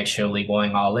 are we actually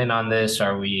going all in on this?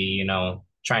 Are we,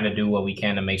 trying to do what we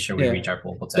can to make sure we reach our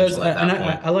full potential at that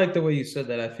point? I like the way you said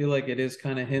that. I feel like it is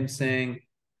kind of him saying,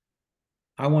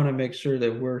 I want to make sure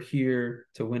that we're here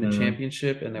to win a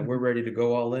championship and that we're ready to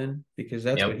go all in, because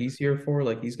that's what he's here for.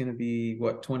 Like, he's going to be,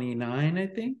 29, I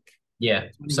think? Yeah.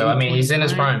 So, I mean, he's in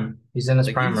his prime. He's in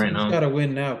his prime right now. He's got to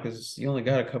win now because he only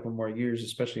got a couple more years,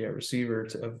 especially at receiver,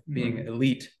 of being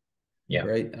elite. Yeah.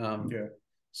 Right?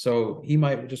 So he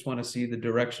might just want to see the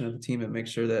direction of the team and make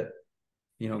sure that,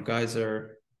 guys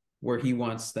are where he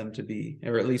wants them to be,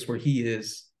 or at least where he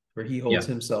is, where he holds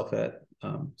himself at.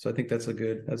 So I think that's a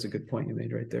good point you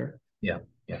made right there. Yeah.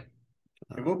 Yeah.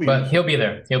 But he'll be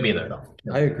there. He'll be there though.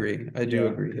 I agree. I do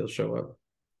agree. He'll show up.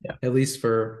 Yeah. At least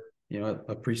for,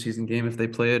 a preseason game if they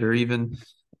play it, or even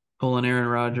pulling Aaron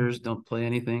Rodgers, don't play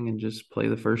anything and just play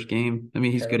the first game. I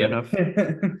mean, he's good enough.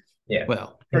 Yeah.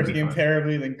 Well, first game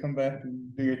terribly, then come back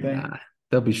and do your thing. Nah,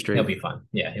 they'll be straight. He'll be fun.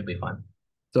 Yeah, he'll be fun.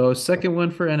 So second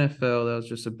one for NFL. That was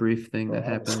just a brief thing that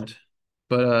happened.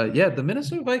 But the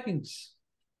Minnesota Vikings.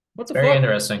 What the fuck? Very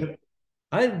interesting.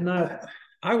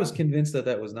 I was convinced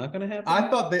that was not going to happen. I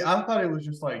thought it was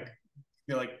just like,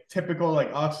 typical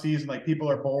like off season, like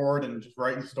people are bored and just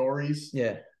writing stories.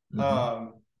 Yeah.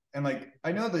 And like,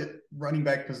 I know the running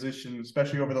back position,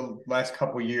 especially over the last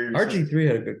couple of years. RG3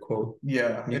 had a good quote.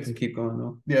 Yeah. You can keep going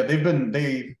though. Yeah.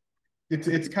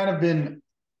 It's kind of been,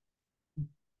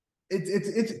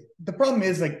 it's the problem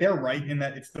is like, they're right in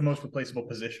that it's the most replaceable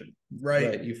position,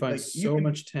 right? You find like,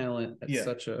 much talent at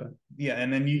such a,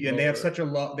 and then they have such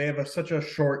a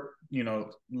short,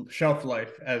 shelf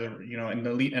life as an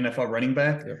elite NFL running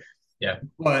back. Yeah.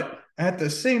 But at the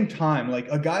same time, like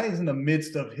a guy is in the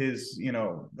midst of his,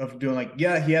 of doing like, he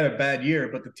had a bad year,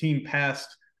 but the team passed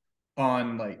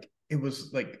on it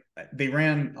was like they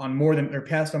passed on more than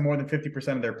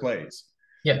 50% of their plays.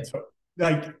 Yeah. So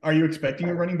like, are you expecting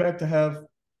a running back to have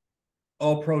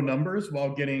all pro numbers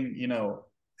while getting,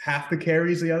 half the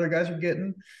carries the other guys are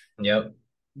getting? Yep.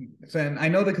 And I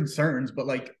know the concerns, but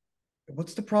like,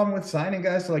 what's the problem with signing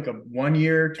guys to like a 1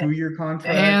 year, 2 year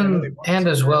contract? And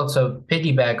as well, to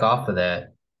piggyback off of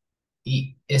that,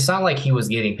 it's not like he was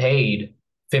getting paid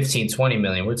 15, 20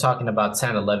 million. We're talking about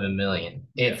 10, 11 million.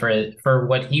 For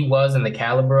what he was and the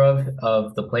caliber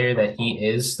of the player that he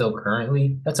is still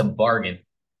currently, that's a bargain.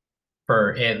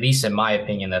 For at least in my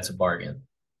opinion, that's a bargain.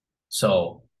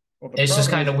 So it's just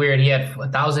kind of weird. He had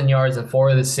 1,000 yards in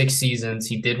 4 of the 6 seasons.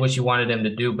 He did what you wanted him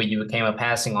to do, but you became a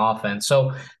passing offense.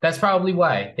 So that's probably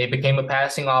why they became a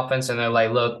passing offense. And they're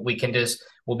like, look,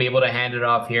 we'll be able to hand it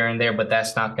off here and there, but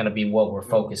that's not going to be what we're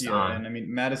focused on. And I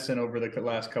mean, Madison over the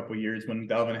last couple of years, when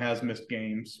Dalvin has missed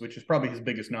games, which is probably his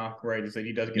biggest knock, right, is that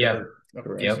he does get hurt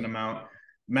a decent amount.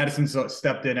 Madison's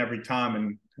stepped in every time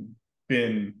and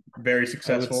been very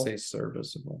successful. I would say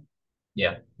serviceable.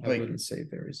 Yeah. I wouldn't say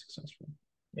very successful.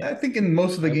 Yeah. I think in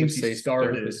most of the games he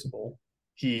started,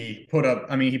 he put up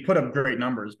great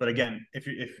numbers. But again, if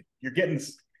you're getting,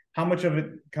 how much of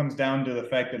it comes down to the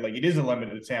fact that like it is a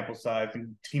limited sample size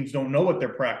and teams don't know what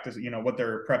they're practicing, what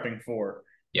they're prepping for,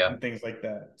 and things like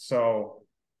that. So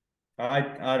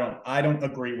I don't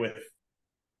agree with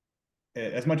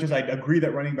it. As much as I agree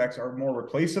that running backs are more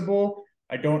replaceable,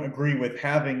 I don't agree with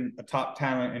having a top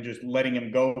talent and just letting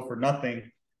him go for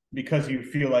nothing because you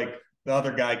feel like the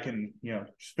other guy can,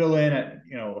 just fill in at,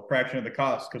 a fraction of the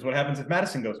cost. Because what happens if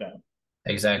Madison goes down?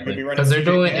 Exactly. Because they're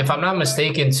doing, if I'm not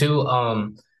mistaken, too, I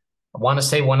want to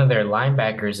say one of their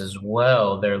linebackers as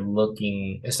well. They're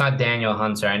looking. It's not Daniel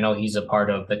Hunter. I know he's a part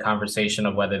of the conversation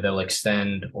of whether they'll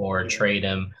extend or trade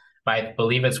him. But I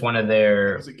believe it's one of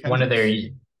their.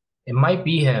 It might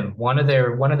be him. One of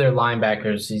their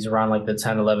linebackers. He's around like the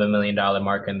 $10, $11 million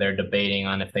mark, and they're debating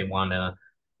on if they want to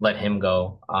let him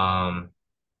go.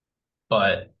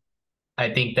 But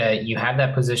I think that you have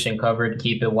that position covered.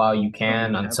 Keep it while you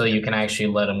can until you can actually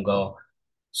let him go.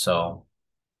 So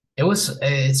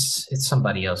it's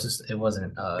somebody else. It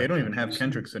wasn't. They don't even have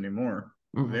Kendricks anymore.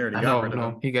 Mm-hmm. They already got rid of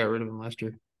him. He got rid of him last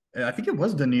year. I think it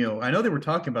was Daniil. I know they were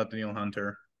talking about Daniil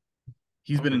Hunter.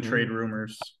 He's been in trade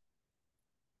rumors.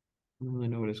 I don't really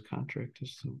know what his contract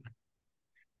is. So. I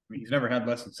mean, he's never had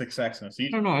less than 6 sacks in a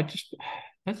season. I don't know.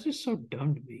 That's just so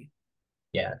dumb to me.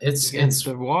 Yeah, it's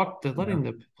letting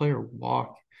the player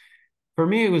walk. For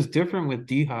me, it was different with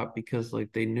D-Hop because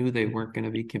like they knew they weren't going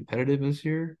to be competitive this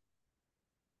year.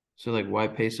 So like, why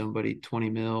pay somebody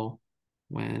 20 mil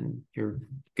when you're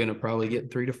going to probably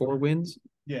get 3 to 4 wins?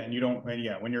 Yeah, and you don't.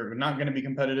 When you're not going to be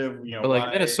competitive, But like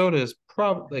Minnesota is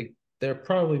probably like they're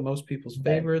probably most people's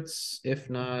favorites, if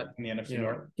not in the NFC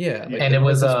North. Yeah, like and it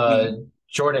was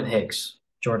Jordan Hicks.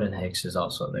 Jordan Hicks is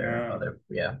also there.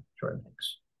 Jordan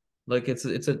Hicks. Like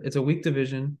it's a weak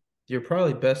division. Your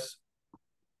probably best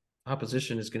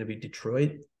opposition is going to be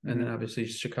Detroit, and then obviously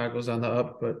Chicago's on the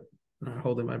up, but I'm not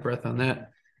holding my breath on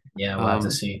that. Yeah, we'll have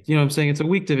to see. You know what I'm saying? It's a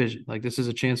weak division. Like this is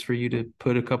a chance for you to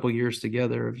put a couple years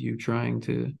together of you trying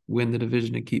to win the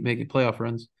division and keep making playoff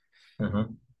runs.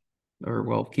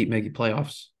 Or keep making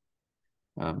playoffs.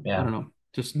 I don't know.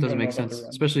 Just doesn't make sense,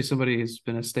 especially somebody who's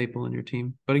been a staple in your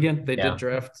team. But again, they did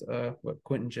draft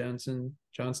Quentin Johnston.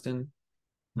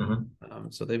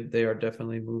 So they are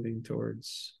definitely moving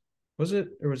towards. Was it?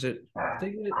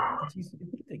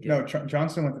 No,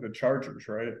 Johnston went to the Chargers,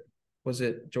 right? Was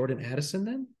it Jordan Addison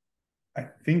then? I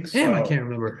think so. Damn, I can't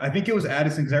remember. I think it was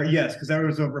Addison. Because there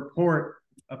was a report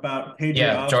about KJ.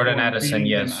 Yeah, Jordan Addison.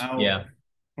 Yes. Yeah.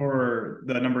 For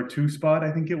the number 2 spot,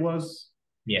 I think it was.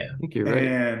 Yeah, I think you're right.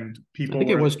 And I think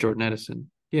it was Jordan Addison.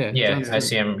 Yeah. Johnston. I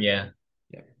see him. Yeah.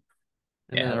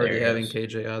 And then already having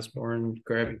KJ Osborne,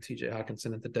 grabbing TJ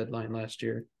Hawkinson at the deadline last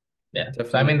year. Yeah,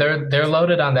 definitely. I mean they're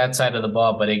loaded on that side of the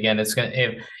ball, but again, it's gonna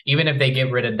even if they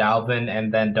get rid of Dalvin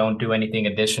and then don't do anything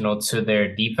additional to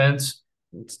their defense,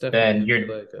 it's definitely you're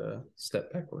like a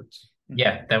step backwards.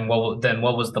 Yeah, then what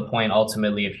was the point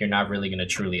ultimately if you're not really going to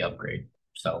truly upgrade?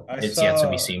 So it's yet to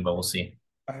be seen, but we'll see.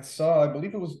 I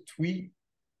believe it was a tweet,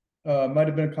 might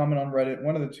have been a comment on Reddit,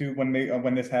 one of the two when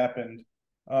this happened.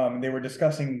 They were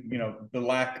discussing, the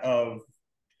lack of,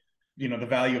 the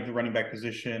value of the running back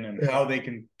position and how they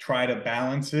can try to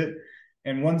balance it.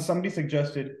 And somebody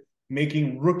suggested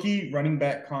making rookie running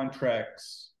back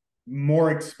contracts more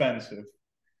expensive.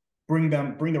 Bring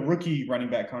the rookie running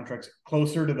back contracts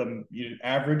closer to the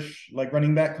average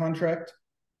running back contract.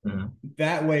 Mm-hmm.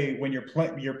 That way, when you're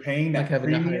paying that having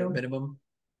premium, a higher minimum.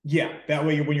 Yeah, that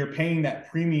way when you're paying that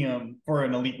premium for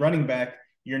an elite running back,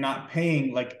 you're not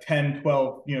paying like 10,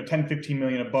 12, 10, 15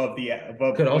 million above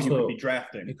what you could be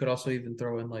drafting. You could also even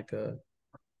throw in like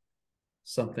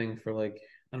something for like,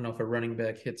 I don't know if a running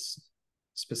back hits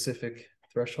specific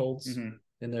thresholds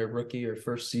in their rookie or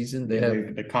first season, they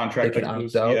have the contract they can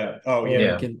opt out. Yeah. Oh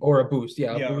yeah. Or a boost.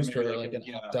 Yeah, a boost or like an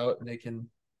opt out, and they can.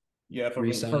 Yeah, if a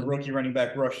rookie running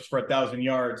back rushes for 1,000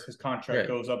 yards, his contract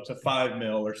goes up to $5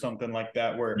 million or something like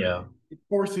that, where it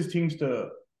forces teams to,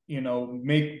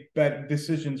 make bad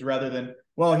decisions rather than,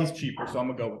 well, he's cheaper, so I'm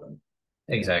gonna go with him.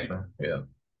 Exactly. Yeah.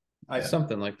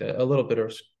 Something like that. A little bit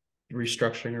of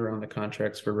restructuring around the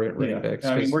contracts for running backs.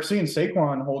 I mean, we're seeing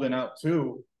Saquon holding out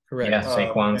too. Correct. Yeah,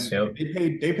 Saquon's.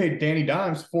 They paid Danny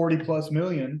Dimes $40+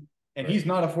 million. And he's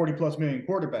not a $40+ million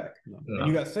quarterback. No. And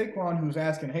you got Saquon who's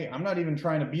asking, hey, I'm not even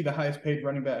trying to be the highest paid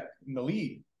running back in the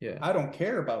league. Yeah. I don't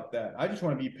care about that. I just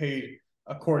want to be paid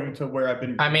according to where I've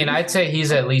been. I mean, I'd say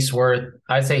he's at least worth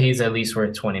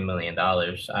 $20 million.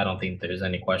 I don't think there's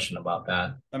any question about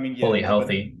that. I mean, fully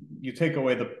healthy. You take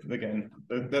away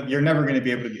you're never going to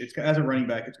be able to, as a running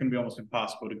back, it's going to be almost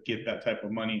impossible to get that type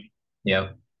of money. Yeah.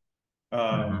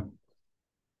 And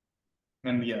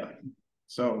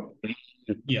so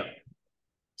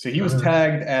So he was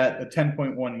tagged at a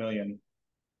 10.1 million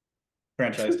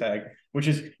franchise tag, which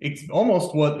it's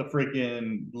almost what the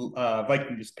freaking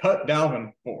Vikings cut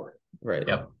Dalvin for. Right.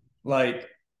 Yep. Like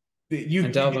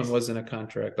and Dalvin was in a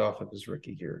contract off of his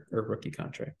rookie year or rookie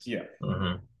contract. Yeah.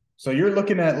 So you're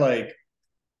looking at like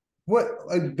what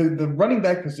the running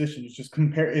back position is just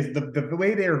the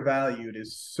way they are valued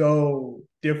is so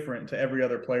different to every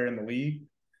other player in the league.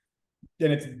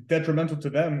 And it's detrimental to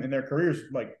them in their careers,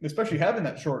 like especially having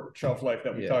that short shelf life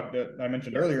that I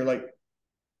mentioned earlier. Like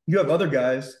you have other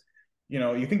guys,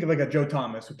 you think of like a Joe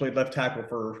Thomas who played left tackle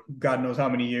for God knows how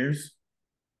many years.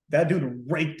 That dude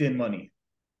raked in money.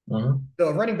 So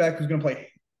a running back who's going to play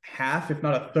half, if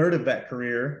not a third of that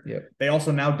career, they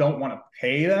also now don't want to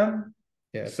pay them.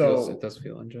 Yeah, it does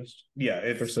feel unjust.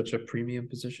 Yeah, for such a premium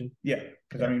position. Yeah,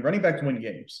 because I mean, running backs win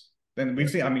games. And we've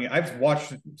seen, I mean, I've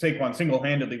watched Saquon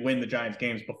single-handedly win the Giants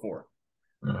games before.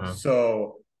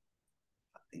 So,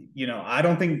 I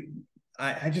don't think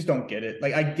I just don't get it.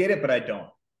 Like I get it, but I don't.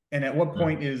 And at what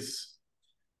point is,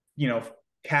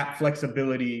 cap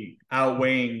flexibility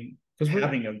outweighing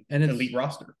having an elite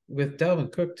roster? With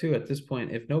Dalvin Cook too, at this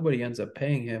point, if nobody ends up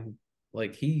paying him,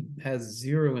 like he has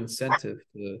zero incentive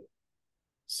to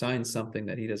sign something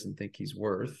that he doesn't think he's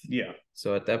worth. Yeah.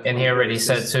 So at that point, and he already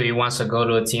said too, he wants to go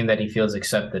to a team that he feels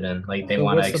accepted in. Like they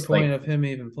want to. What's the point of him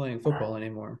even playing football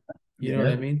anymore? You know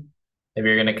what I mean? If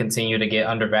you're going to continue to get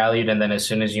undervalued, and then as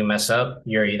soon as you mess up,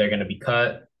 you're either going to be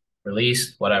cut,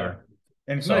 released, whatever.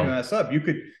 And it's not even mess up. You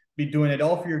could be doing it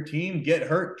all for your team, get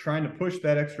hurt, trying to push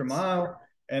that extra mile,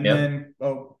 and then,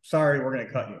 oh, sorry, we're going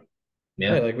to cut you.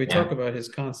 Yeah, like we talk about his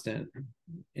constant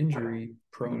injury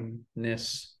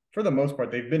proneness. For the most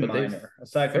part, they've been minor.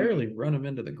 Aside from fairly run him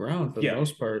into the ground for the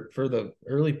most part for the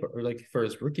early part, or like for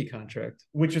his rookie contract.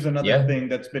 Which is another thing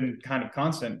that's been kind of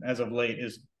constant as of late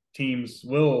is teams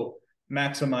will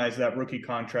maximize that rookie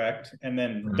contract and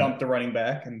then dump the running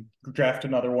back and draft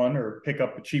another one or pick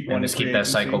up a cheap one. Just keep that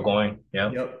cycle going.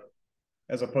 Yep.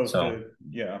 As opposed to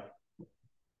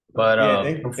But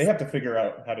they have to figure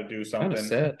out how to do something. Kind of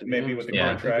sad, maybe with the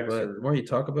contracts. The more you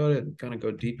talk about it and kind of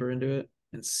go deeper into it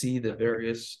and see the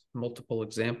various multiple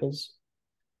examples,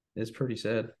 it's pretty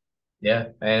sad. Yeah.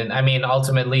 And I mean,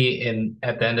 ultimately,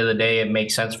 at the end of the day, it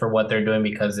makes sense for what they're doing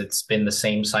because it's been the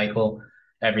same cycle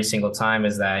every single time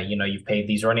is that, you've paid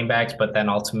these running backs, but then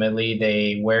ultimately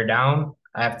they wear down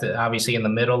after, obviously in the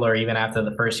middle or even after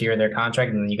the first year of their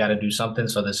contract, and then you got to do something.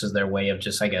 So this is their way of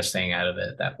just, I guess, staying out of it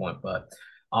at that point. But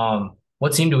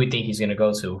what team do we think he's going to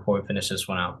go to before we finish this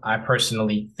one out? I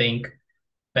personally think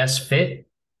best fit,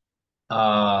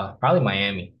 probably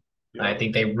Miami. Yeah. I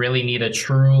think they really need a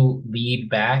true lead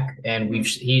back, and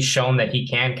he's shown that he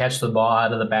can catch the ball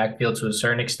out of the backfield to a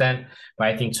certain extent. But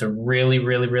I think to really,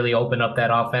 really, really open up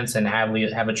that offense and have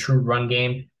a true run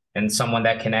game and someone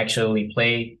that can actually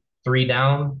play 3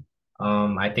 down,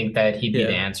 I think that he'd be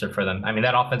the answer for them. I mean,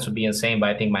 that offense would be insane, but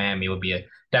I think Miami would be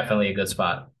definitely a good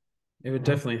spot. It would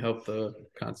definitely help the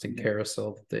constant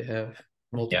carousel that they have,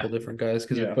 multiple different guys,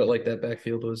 because it felt like that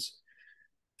backfield was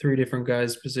 3 different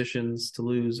guys' positions to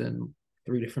lose and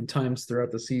 3 different times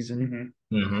throughout the season.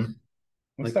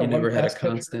 Like you never had a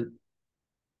constant.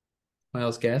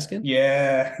 Myles Gaskin?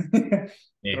 Yeah.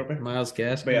 Myles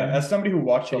Gaskin. But as somebody who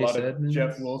watched a lot of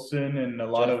Jeff Wilson and a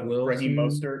lot of Raheem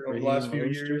Mostert over the last few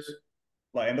years,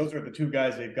 and those are the 2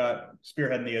 guys they've got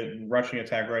spearheading the rushing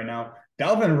attack right now.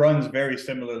 Dalvin runs very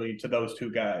similarly to those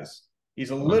 2 guys.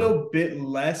 He's a little bit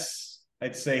less,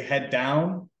 I'd say, head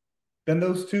down than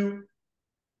those 2.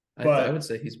 I would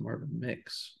say he's more of a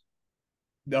mix.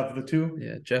 of the two.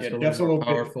 Yeah, Jeff's a Jeff's little more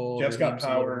powerful. Jeff's got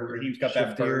power. Raheem's got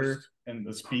that burst and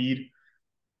the speed.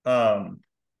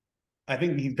 I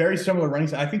think he's very similar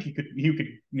running. I think he could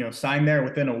sign there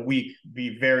within a week,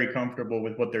 be very comfortable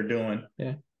with what they're doing.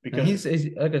 Yeah, because he's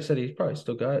like I said, he's probably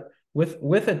still got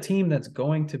with a team that's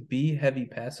going to be heavy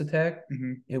pass attack.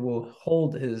 Mm-hmm. It will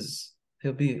hold his.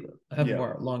 He'll have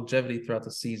more longevity throughout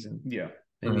the season. Yeah,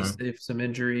 maybe save some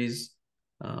injuries.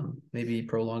 Maybe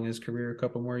prolong his career a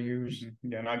couple more years.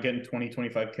 Mm-hmm. Yeah, not getting 20,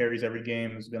 25 carries every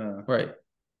game is gonna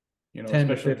 10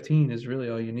 to 15 is really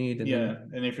all you need. And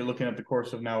and if you're looking at the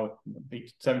course of now a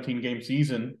 17-game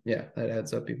season, that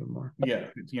adds up even more. Yeah,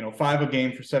 5 a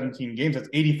game for 17 games. That's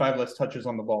 85 less touches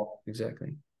on the ball.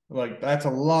 Exactly. Like that's a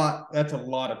lot. That's a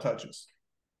lot of touches.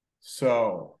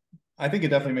 So I think it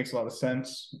definitely makes a lot of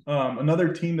sense. Another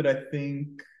team that I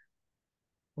think,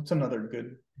 what's another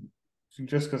good?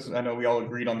 Just because I know we all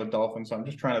agreed on the Dolphins, so I'm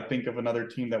just trying to think of another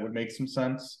team that would make some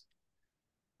sense.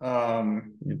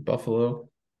 Buffalo.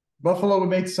 Buffalo would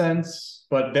make sense,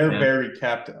 but they're very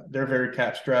capped. They're very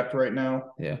cap strapped right now.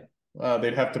 Yeah.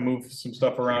 They'd have to move some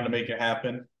stuff around to make it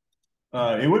happen.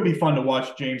 It would be fun to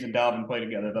watch James and Dalvin play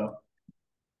together, though.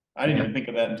 I didn't even think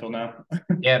of that until now.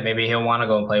 Yeah, maybe he'll want to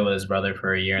go and play with his brother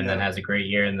for a year and then has a great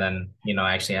year and then,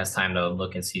 actually has time to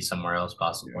look and see somewhere else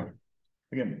possibly.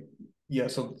 Again,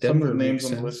 so Denver, some of the names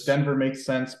on the list. Denver makes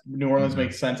sense. New Orleans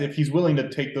makes sense. If he's willing to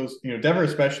take those, Denver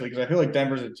especially, because I feel like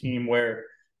Denver's a team where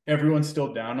everyone's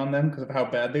still down on them because of how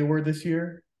bad they were this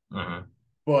year.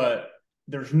 But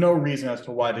there's no reason as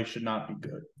to why they should not be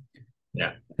good.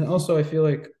 Yeah. And also, I feel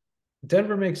like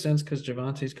Denver makes sense because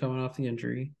Javante's coming off the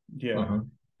injury. Yeah.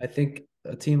 I think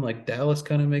a team like Dallas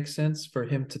kind of makes sense for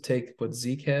him to take what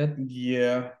Zeke had.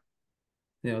 Yeah.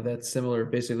 That's similar.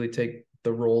 Basically take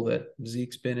the role that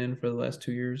Zeke's been in for the last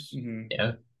 2 years.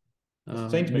 Yeah.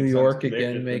 New York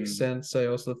again makes sense. I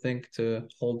also think to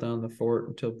hold down the fort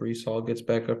until Breece Hall gets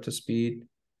back up to speed.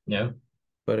 Yeah.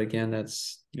 But again,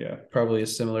 that's probably a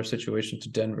similar situation to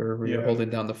Denver where you're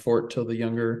holding down the fort till the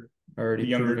younger,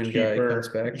 proven guy comes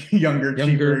back. Younger,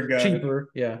 cheaper guy. Cheaper.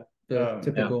 Yeah. The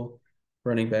typical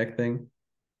running back thing.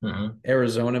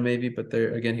 Arizona maybe, but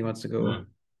there again, he wants to go.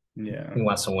 Yeah. He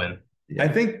wants to win. Yeah. I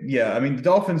think, I mean, the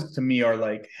Dolphins to me are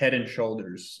like head and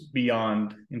shoulders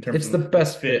beyond in terms of the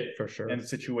best fit for sure and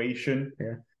situation.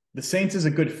 Yeah. The Saints is a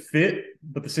good fit,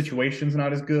 but the situation's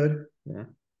not as good. Yeah.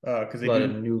 Because a lot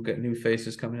of new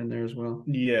faces coming in there as well.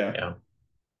 Yeah. Yeah.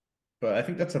 But I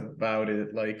think that's about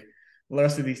it. Like the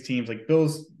rest of these teams, like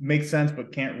Bills make sense,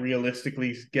 but can't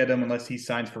realistically get him unless he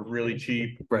signs for really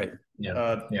cheap. Right.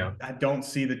 Yeah. I don't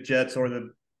see the Jets or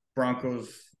the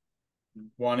Broncos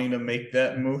wanting to make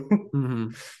that move.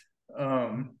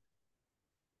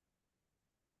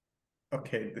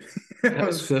 Okay. that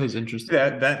was interesting.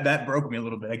 That broke me a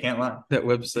little bit. I can't lie. That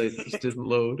website just didn't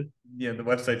load. Yeah, the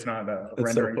website's not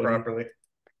rendering properly.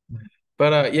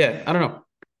 But I don't know.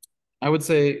 I would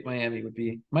say Miami would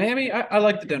be Miami. I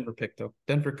like the Denver pick though.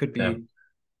 Denver could be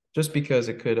just because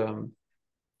it could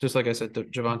just like I said,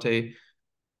 Javonte,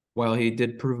 while he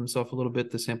did prove himself a little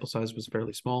bit, the sample size was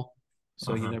fairly small.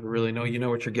 So you never really know. You know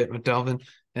what you're getting with Dalvin.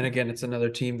 And again, it's another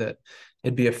team that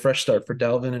it'd be a fresh start for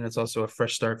Dalvin, and it's also a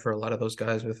fresh start for a lot of those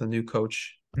guys with a new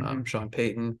coach, Sean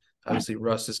Payton. Obviously,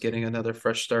 Russ is getting another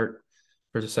fresh start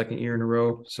for the second year in a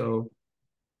row. So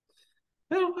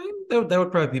that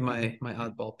would probably be my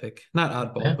oddball pick. Not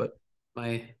oddball, but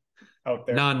my out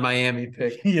there non-Miami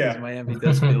pick. Yeah. Miami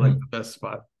does feel like the best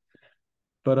spot.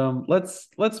 But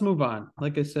let's move on.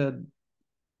 Like I said,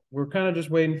 we're kind of just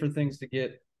waiting for things to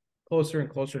get closer and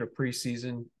closer to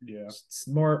preseason. Yeah.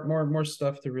 More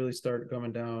stuff to really start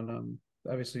coming down.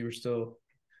 Obviously we're still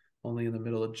only in the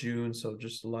middle of June, so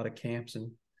just a lot of camps and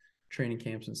training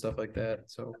camps and stuff like that.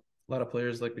 So a lot of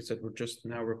players, like we said, we're just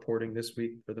now reporting this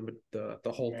week for the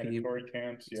whole mandatory team.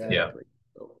 Camps, yeah.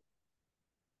 So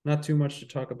not too much to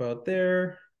talk about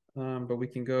there, but we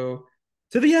can go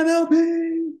to the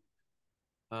MLB.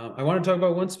 I want to talk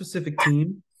about one specific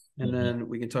team, and then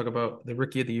we can talk about the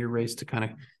Rookie of the Year race to kind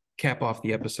of cap off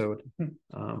the episode.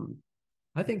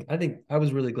 I think I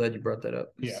was really glad you brought that up.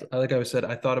 Yeah. Like I said,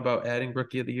 I thought about adding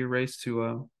Rookie of the Year race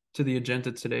to the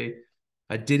agenda today.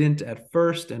 I didn't at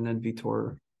first, and then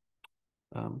Vitor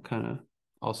kind of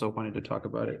also wanted to talk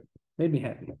about it. Made me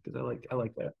happy because I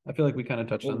like that. I feel like we kind of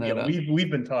touched on that. Yeah, we've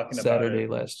been talking Saturday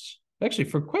about it. last. Actually,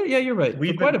 for quite you're right.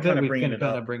 We've for quite a bit we've been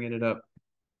kind of bringing it up.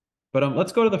 But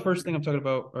let's go to the first thing I'm talking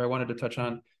about, or I wanted to touch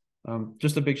on.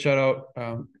 Just a big shout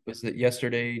out was that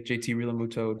yesterday JT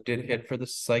Realmuto did hit for the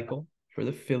cycle for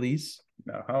the Phillies.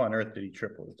 Now, how on earth did he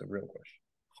triple is the real question.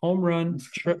 Home run,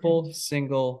 triple,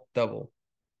 single, double.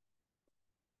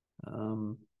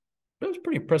 That was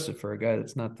pretty impressive for a guy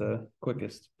that's not the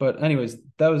quickest. But anyways,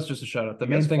 that was just a shout out. The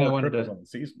main thing I wanted to on the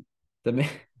season. the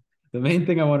main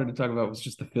thing I wanted to talk about was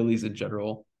just the Phillies in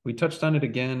general. We touched on it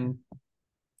again.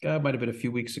 God, might have been a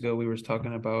few weeks ago. We were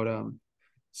talking about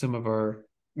some of our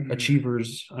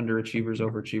achievers, underachievers,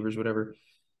 overachievers, whatever.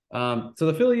 So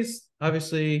the Phillies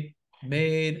obviously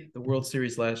made the World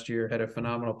Series last year, had a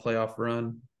phenomenal playoff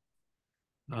run.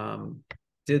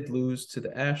 Did lose to the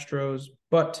Astros,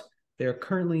 but they are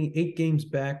currently 8 games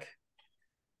back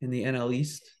in the NL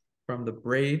East from the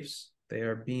Braves. They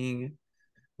are being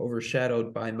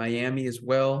overshadowed by Miami as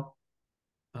well.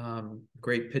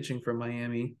 Great pitching from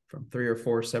Miami from 3 or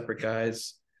 4 separate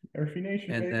guys. Murphy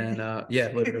Nation, and baby.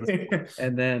 then literally.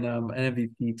 And then an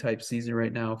MVP type season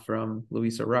right now from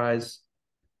Luis Arraez.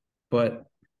 But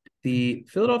the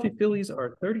Philadelphia Phillies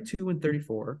are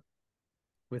 32-34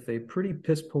 with a pretty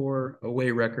piss poor away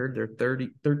record. They're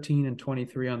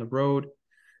 13-23 on the road.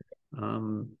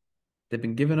 They've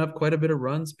been giving up quite a bit of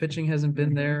runs. Pitching hasn't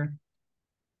been there.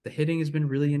 The hitting has been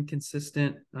really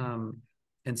inconsistent.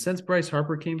 And since Bryce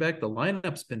Harper came back, the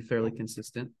lineup's been fairly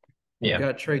consistent. You've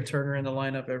got Trey Turner in the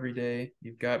lineup every day.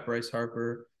 You've got Bryce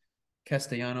Harper.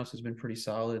 Castellanos has been pretty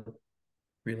solid.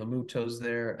 Realmuto's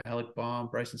there. Alec Baum,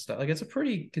 Bryson Stott. Like, it's a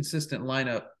pretty consistent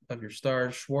lineup of your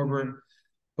stars. Schwarber.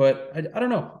 But I don't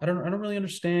know. I don't really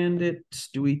understand it.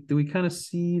 Do we kind of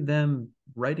see them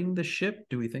righting the ship?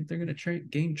 Do we think they're going to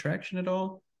gain traction at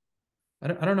all? I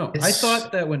don't know. I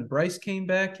thought that when Bryce came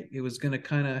back, it was going to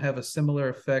kind of have a similar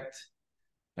effect,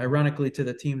 ironically, to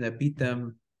the team that beat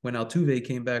them when Altuve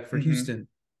came back for Houston.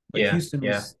 Like Houston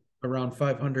was around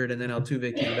 500, and then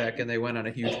Altuve came back, and they went on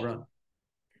a huge run.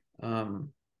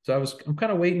 So I'm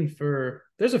kind of waiting for.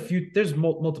 There's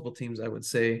multiple teams I would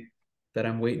say that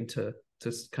I'm waiting to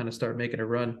kind of start making a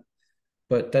run,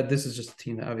 but this is just a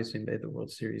team that obviously made the World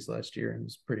Series last year and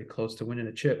was pretty close to winning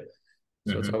a chip.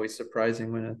 So it's always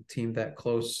surprising when a team that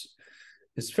close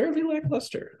is fairly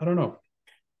lackluster. I don't know.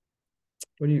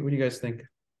 What do you guys think?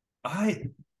 I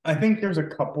think there's a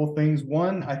couple things.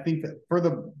 One, I think that for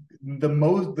the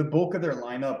bulk of their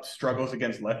lineup struggles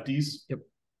against lefties. Yep.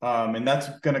 And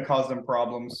that's going to cause them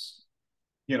problems.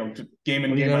 Game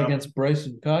in, game out. Against Bryce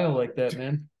and Kyle like that,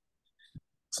 man.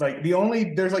 It's like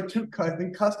there's like 2. I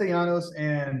think Castellanos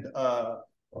and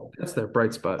that's their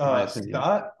bright spot, in my opinion.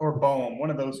 Scott or Bohm, one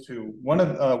of those two. One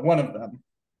of them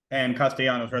and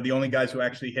Castellanos are the only guys who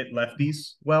actually hit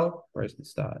lefties well. Bryce and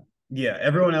Stott. Yeah,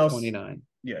 everyone else 29.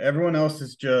 Yeah, everyone else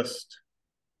is just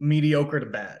mediocre to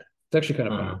bad. It's actually kind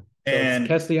of funny. So and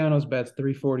Castellanos bats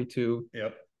 342.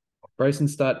 Yep. Bryson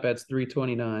Stott bats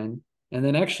 329. And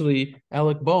then actually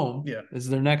Alec Bohm is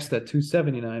their next at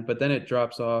 279, but then it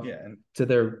drops off to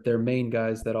their main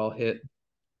guys that all hit.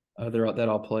 That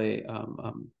all play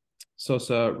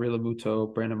Sosa,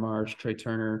 Realmuto, Brandon Marsh, Trey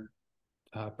Turner,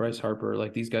 Bryce Harper.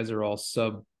 Like, these guys are all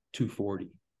sub 240.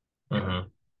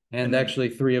 And actually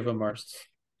 3 of them are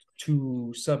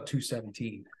sub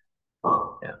 217.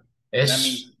 Yeah.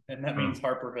 That means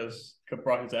Harper has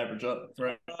brought his average up,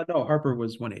 right? No, Harper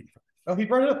was 185. Oh, he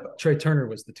brought it up. Trey Turner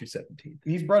was the 217.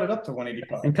 He's brought it up to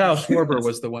 185. And Kyle Schwarber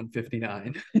was the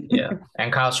 159. Yeah.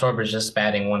 And Kyle Schwarber is just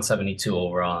batting 172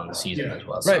 overall in the season as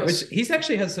well. Right, which he's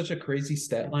actually has such a crazy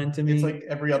stat line to me. It's like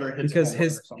every other hit. Because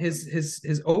his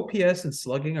OPS and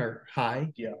slugging are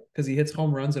high. Yeah. Because he hits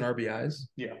home runs and RBIs.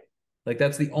 Yeah. Like,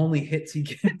 that's the only hits he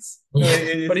gets.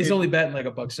 But he's only batting like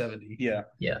 $170. Yeah.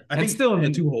 Yeah. I think still in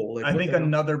the 2-hole. Like, I think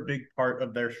another big part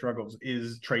of their struggles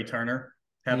is Trey Turner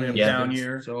having a down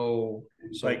year. So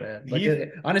bad.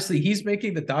 Like, honestly, he's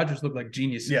making the Dodgers look like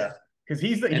geniuses. Yeah. Because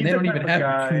they don't even have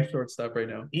a true shortstop right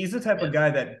now. He's the type of guy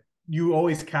that you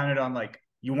always counted on, like,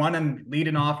 you want him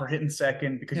leading off or hitting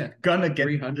second because you're gonna get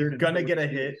a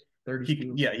hit. 30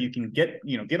 you can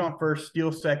get on first,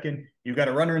 steal second. You've got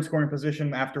a runner in scoring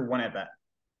position after one at bat.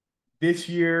 This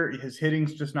year, his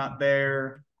hitting's just not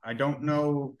there. I don't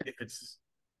know if it's.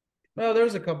 Well,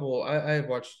 there's a couple. I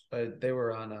watched. They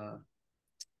were on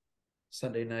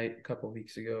Sunday night a couple of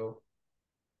weeks ago.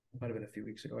 Might have been a few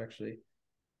weeks ago, actually.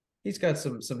 He's got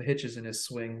some hitches in his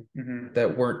swing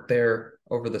that weren't there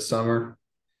over the summer.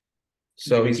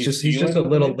 So he's just a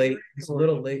little late. He's a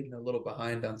little late and a little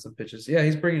behind on some pitches. Yeah,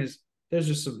 there's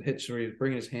just some hits where he's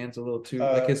bringing his hands a little too,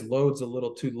 like his load's a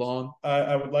little too long.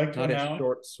 I would like to announce not a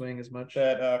short swing as much.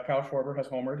 That Kyle Schwarber has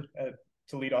homered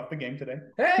to lead off the game today.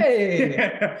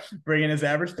 Hey! Bringing his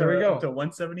average to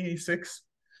 176.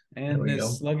 And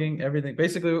his slugging, everything.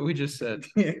 Basically what we just said.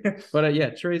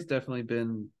 But Trey's definitely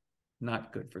been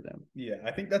not good for them. Yeah,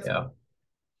 I think that's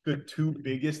the 2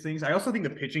 biggest things. I also think the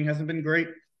pitching hasn't been great.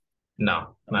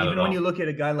 No, not Even at when all. you look at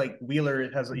a guy like Wheeler,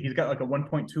 he's got like a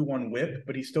 1.21 WHIP,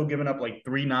 but he's still giving up like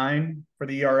 3.9 for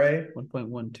the ERA.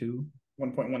 1.12.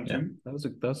 1.12. Yeah, that was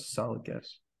a solid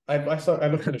guess. I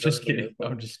looked at it. Just kidding.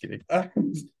 I'm just kidding.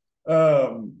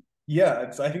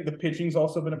 Yeah, I think the pitching's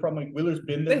also been a problem. Like Wheeler's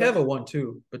been there. They have a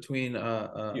 1-2 between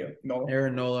Nola.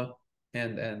 Aaron Nola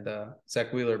and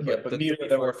Zach Wheeler, but but the neither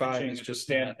 3-4-5 is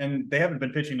just and they haven't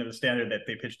been pitching to the standard that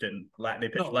they pitched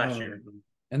last year.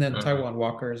 And then Taijuan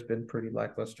Walker has been pretty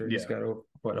lackluster. He's got a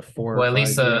 4. Well, at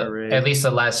least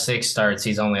the last 6 starts,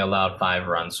 he's only allowed 5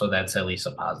 runs, so that's at least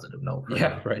a positive note.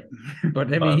 Right.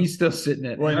 But I mean, he's still sitting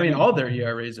at. Well, I mean, all their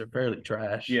ERAs are fairly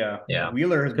trash. Yeah.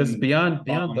 Wheeler has because beyond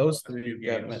those 3, you've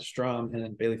got Matt Strom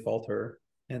and Bailey Falter,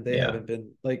 and they haven't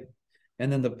been like.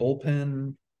 And then the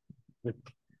bullpen,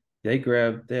 they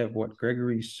have what,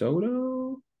 Gregory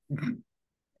Soto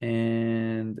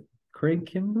and Craig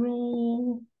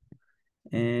Kimbrell.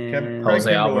 And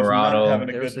Jose Alvarado. Having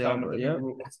a good time with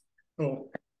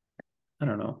I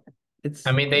don't know.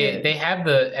 They have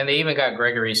they even got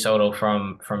Gregory Soto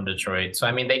from Detroit. So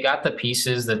I mean, they got the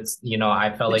pieces that I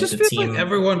felt like the team. Like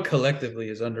everyone collectively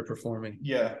is underperforming.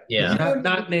 Yeah.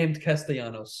 Not named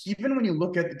Castellanos. Even when you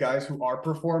look at the guys who are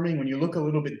performing, when you look a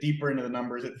little bit deeper into the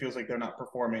numbers, it feels like they're not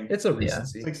performing. It's a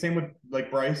recency. It's like same with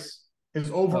like Bryce. His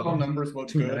overall numbers look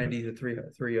 290 to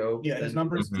 3.0. Yeah, his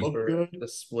numbers look good. The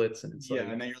splits and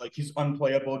and then you're like, he's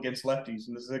unplayable against lefties,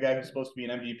 and this is a guy who's supposed to be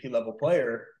an MVP level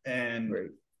player, and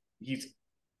he's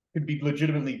could be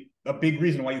legitimately a big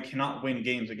reason why you cannot win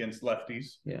games against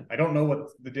lefties. Yeah, I don't know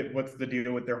what's the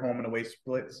deal with their home and away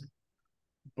splits,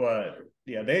 but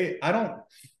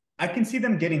I can see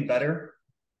them getting better,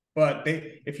 but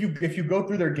if you go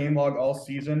through their game log all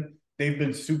season, they've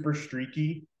been super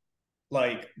streaky.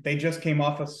 Like they just came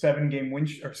off a 6-game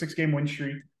win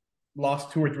streak,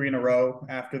 lost 2 or 3 in a row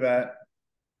after that.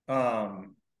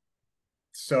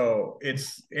 So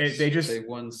they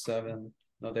won 7.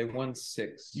 No, they won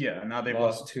 6. Yeah, now they've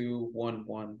lost 2, won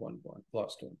 1,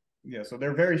 lost 2. Yeah, so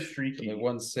they're very streaky. So they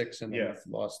won 6 and then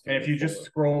lost 3. And if you just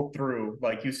scroll through,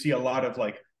 like you see a lot of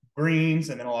like greens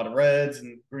and then a lot of reds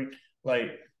and green.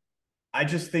 Like I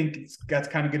just think that's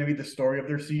kind of going to be the story of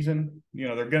their season.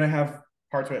 They're going to have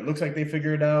parts where it looks like they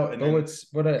figure it out. And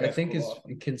what I think is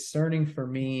concerning for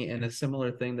me, and a similar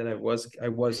thing that I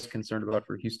was concerned about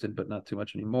for Houston, but not too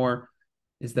much anymore,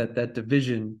 is that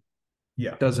division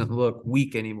doesn't look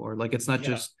weak anymore. Like it's not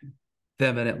just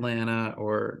them in Atlanta,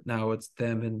 or now it's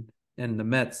them and the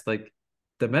Mets. Like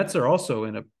the Mets are also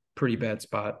in a pretty bad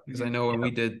spot, because I know when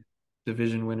we did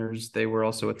division winners, they were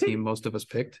also a team most of us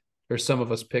picked, or some of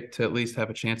us picked, to at least have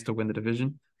a chance to win the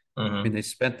division. I mean, they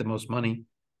spent the most money.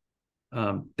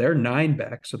 They're 9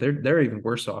 back, so they're even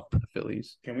worse off than the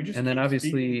Phillies. Can we just and then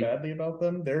obviously badly about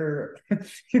them? They're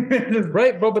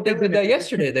right, bro. But they did that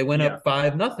yesterday. They went up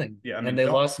 5-0. Yeah, and they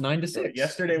lost 9-6.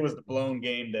 Yesterday was the blown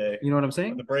game day. You know what I'm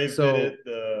saying? The Braves did it.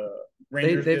 The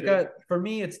Rangers they've got it. For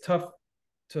me, it's tough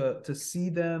to see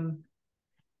them.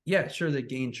 Yeah, sure, they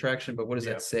gain traction, but what does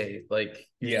that say? Like,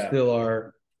 still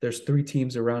are. There's 3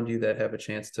 teams around you that have a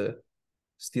chance to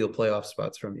steal playoff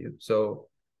spots from you. So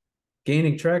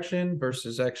gaining traction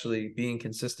versus actually being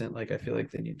consistent, like I feel like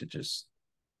they need to just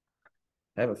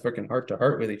have a freaking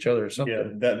heart-to-heart with each other or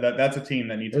something. Yeah, that's a team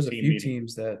that needs. There's a few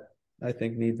teams that I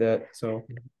think need that. So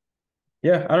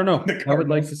yeah, I don't know. I would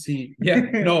like to see. Yeah,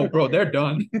 no, bro, they're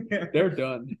done. They're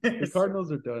done. The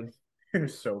Cardinals are done. They're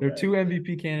 2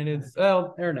 MVP candidates.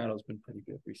 Well, Arenado's been pretty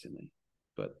good recently,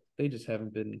 but they just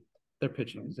haven't been. Their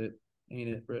pitching is it, ain't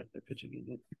it, Brett? Their pitching ain't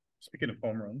it. Speaking of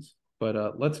home runs.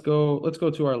 But let's go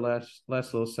to our last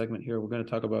little segment here. We're going to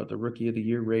talk about the Rookie of the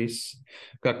Year race.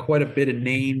 Got quite a bit of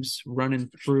names running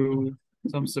through,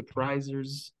 some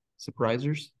surprisers.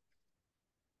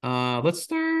 We'll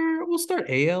start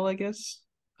AL, I guess.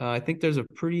 I think there's a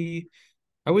pretty,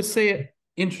 I would say,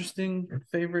 interesting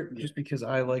favorite, just because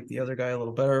I like the other guy a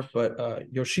little better.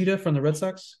 But Yoshida from the Red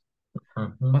Sox,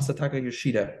 Masataka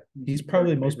Yoshida. He's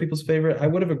probably most people's favorite. I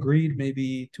would have agreed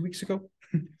maybe 2 weeks ago.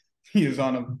 He is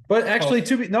on him, but actually,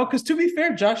 because to be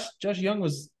fair, Josh Young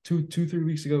was 3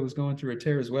 weeks ago was going through a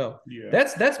tear as well. Yeah,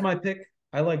 that's my pick.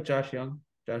 I like Josh Young,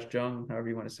 however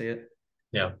you want to say it.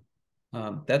 Yeah,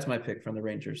 that's my pick from the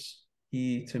Rangers.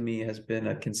 He to me has been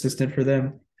a consistent for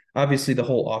them. Obviously, the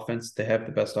whole offense, they have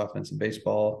the best offense in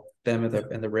baseball. Them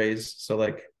and the Rays. So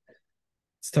like,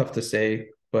 it's tough to say,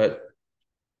 but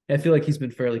I feel like he's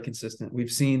been fairly consistent.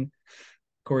 We've seen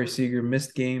Corey Seager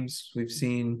missed games. We've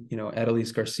seen,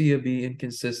 Adolis Garcia be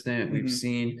inconsistent. We've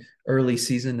seen early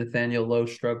season Nathaniel Lowe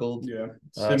struggled. Yeah.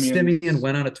 Simeon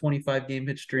went on a 25-game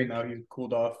hit streak. Now he's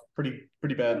cooled off pretty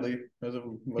badly.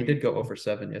 He did go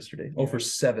 0-for-7 yesterday.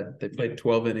 0-for-7. They played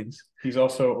 12 innings. He's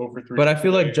also 0-for-3. But I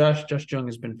feel like Josh Jung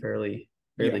has been fairly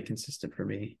consistent for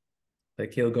me.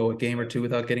 Like he'll go a game or two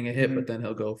without getting a hit, but then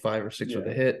he'll go 5 or 6 with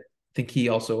a hit. I think he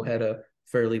also had a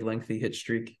fairly lengthy hit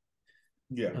streak.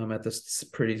 Yeah. At this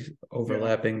pretty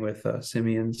overlapping with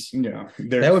Simeon's. Yeah.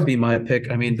 That would be my pick.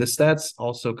 I mean, the stats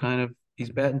also kind of, he's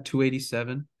batting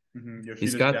 287.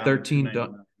 He's got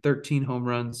 13 home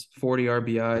runs, 40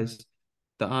 RBIs.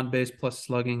 The on base plus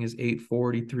slugging is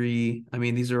 843. I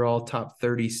mean, these are all top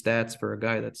 30 stats for a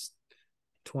guy that's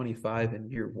 25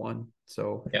 in year one.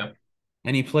 So yeah.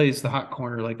 And he plays the hot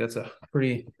corner. Like that's a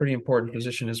pretty important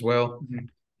position as well.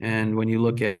 And when you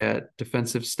look at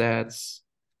defensive stats,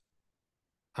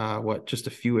 just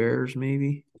a few errors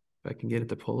maybe, if I can get it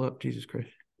to pull up. Jesus Christ,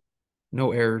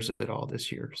 no errors at all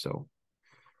this year. So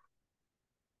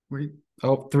 3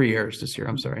 errors this year.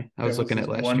 I'm sorry, I was looking at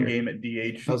last year. One game at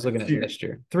DH. I was looking at last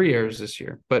year. 3 errors this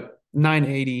year, but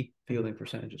 980 fielding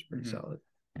percentage is pretty solid.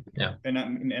 Yeah,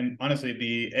 and honestly,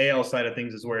 the AL side of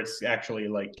things is where it's actually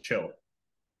like chill.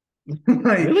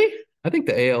 Really? I think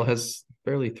the AL has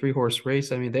barely 3-horse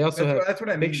race. I mean, they also that's what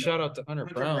I mean. Big shout out to Hunter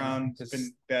Brown. He's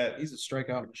a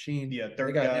strikeout machine. Yeah,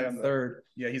 third guy on third.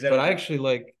 Yeah, but I actually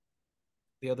like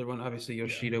the other one. Obviously,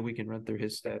 Yoshida. Yeah. We can run through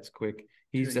his stats quick.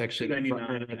 He's actually the front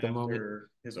runner at the moment.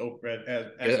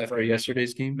 After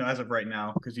yesterday's game? No, as of right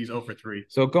now, because he's 0-for-3.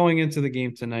 So going into the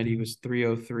game tonight, he was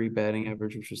 303 batting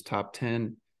average, which was top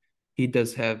 10. He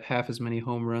does have half as many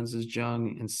home runs as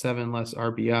Jung and 7 less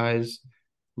RBIs,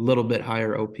 a little bit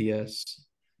higher OPS.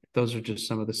 Those are just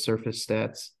some of the surface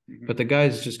stats. But the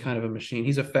guy's just kind of a machine.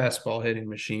 He's a fastball hitting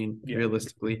machine,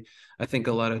 realistically. I think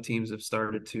a lot of teams have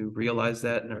started to realize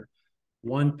that and are,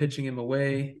 1, pitching him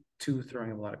away, 2, throwing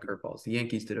him a lot of curveballs. The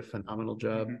Yankees did a phenomenal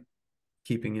job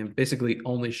keeping him, basically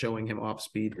only showing him off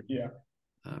speed. Yeah.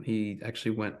 He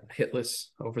actually went hitless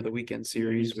over the weekend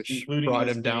series, which brought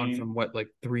him down from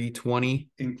 320.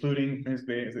 Including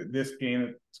this game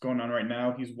that's going on right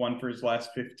now. He's 1 for his last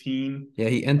 15. Yeah,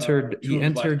 he entered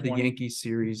the Yankees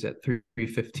series at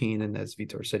 315, and as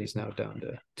Vitor said, he's now down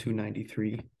to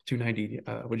 293, 290.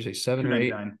 What did you say, 7 or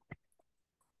 8?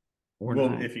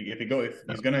 If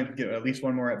he's gonna get at least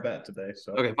one more at bat today.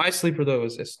 So okay, my sleeper though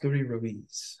is Esteury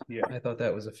Ruiz. Yeah, I thought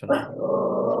that was a phenomenal.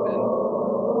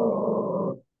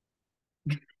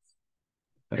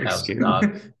 That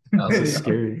was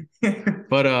scary.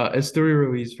 But Esteury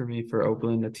Ruiz for me for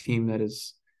Oakland, a team that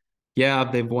is,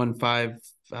 they've won 5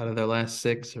 out of their last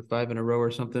 6 or 5 in a row or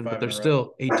something, but they're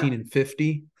still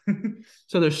 18-50.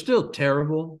 So they're still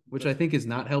terrible, which I think is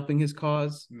not helping his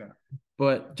cause. No.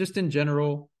 But just in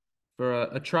general, for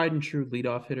a tried and true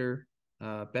leadoff hitter,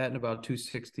 batting about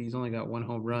 260, he's only got 1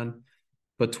 home run,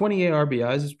 but 28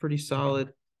 RBIs is pretty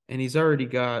solid. And he's already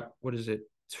got,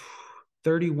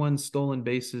 31 stolen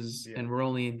bases, and we're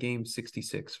only in game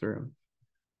 66 for him.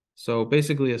 So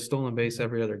basically a stolen base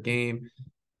every other game.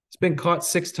 It's been caught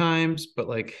 6 times, but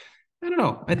I don't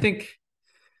know. I think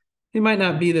he might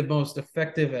not be the most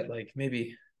effective at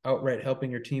maybe outright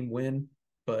helping your team win,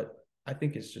 but I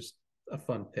think it's just a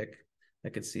fun pick. I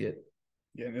could see it.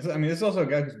 Yeah, this is also a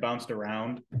guy who's bounced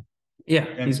around. Yeah,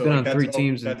 and he's been on 3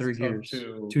 teams in 3 years,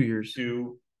 2 years.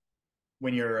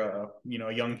 When you're a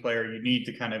young player, you need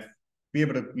to kind of be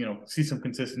able to see some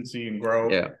consistency and grow.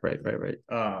 Yeah, right.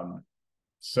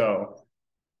 So,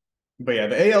 but yeah,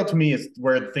 the AL to me is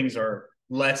where things are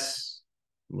less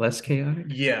chaotic.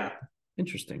 Yeah,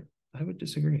 interesting. I would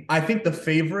disagree. I think the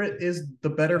favorite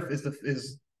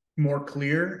is more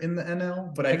clear in the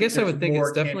NL, but I guess I would think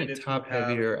it's definitely top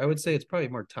heavier. I would say it's probably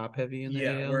more top heavy in the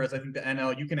AL. Whereas I think the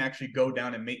NL, you can actually go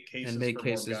down and make cases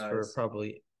for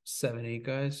probably 7-8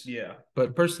 guys. Yeah,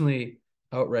 but personally,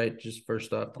 outright, just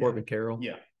first off, Corbin Carroll.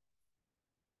 Yeah,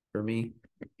 for me,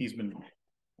 he's been.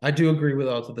 I do agree with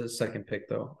also the second pick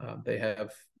though. They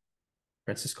have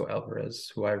Francisco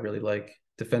Alvarez, who I really like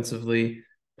defensively,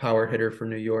 power hitter for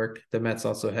New York. The Mets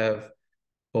also have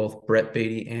both Brett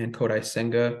Beatty and Kodai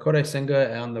Senga. Kodai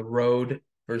Senga on the road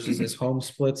versus his home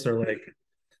splits are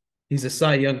he's a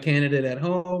Cy Young candidate at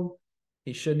home.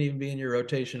 He shouldn't even be in your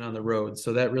rotation on the road.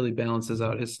 So that really balances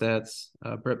out his stats.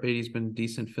 Brett Beatty's been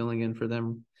decent filling in for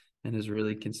them and has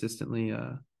really consistently,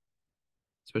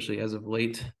 especially as of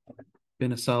late,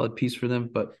 been a solid piece for them.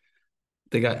 But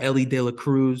they got Ellie De La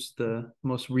Cruz, the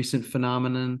most recent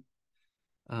phenomenon.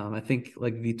 I think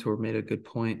Vitor made a good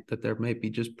point that there might be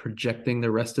just projecting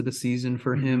the rest of the season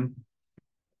for him.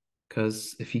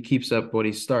 Because if he keeps up what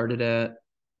he started at,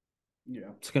 Yeah,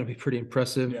 it's going to be pretty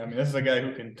impressive. Yeah, I mean, this is a guy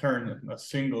who can turn a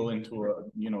single into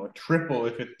a triple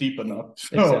if it's deep enough.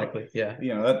 So, exactly. Yeah.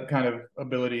 That kind of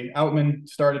ability. Outman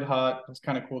started hot. It's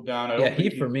kind of cooled down. He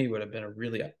for me would have been a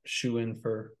really shoe-in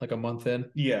for like a month in.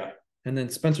 Yeah. And then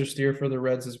Spencer Steer for the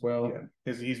Reds as well. Yeah,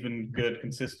 because he's been good,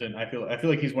 consistent. I feel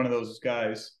like he's one of those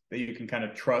guys that you can kind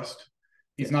of trust.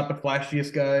 He's not the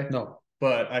flashiest guy. No.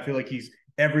 But I feel like he's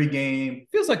every game.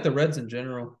 Feels like the Reds in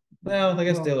general. Well, I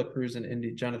guess De La Cruz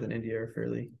and Jonathan India are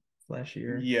fairly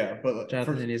flashier. Yeah, but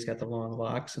Jonathan India's got the long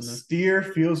locks. And Steer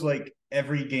feels like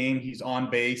every game he's on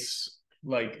base,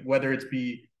 like whether it's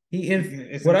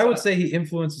what I would say he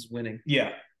influences winning.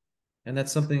 Yeah. And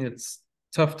that's something that's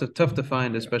tough to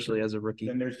find, especially as a rookie.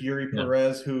 Then there's Yuri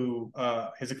Perez, who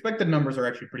his expected numbers are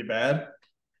actually pretty bad,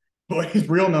 but his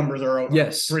real numbers are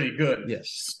pretty good.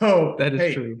 Yes. So that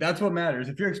is true. That's what matters.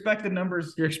 If your expected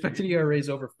numbers, your expected ERA is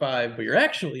over 5, but your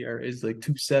actual ERA is like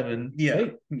 2.7. Yeah.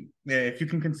 Right? Yeah. If you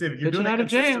can consider, if you're doing it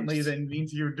consistently, then it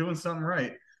means you're doing something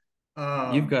right.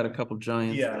 You've got a couple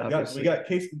giants. Yeah, we got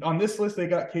Casey on this list. They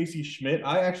got Casey Schmidt.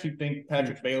 I actually think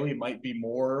Patrick Bailey might be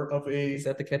more of a. Is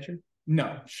that the catcher?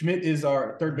 No, Schmidt is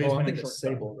our third baseman. I think it's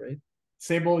Sable, right?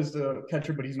 Sable is the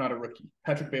catcher, but he's not a rookie.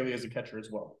 Patrick Bailey is a catcher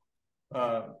as well.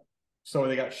 So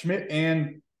they got Schmidt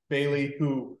and Bailey,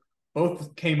 who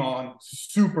both came on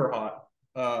super hot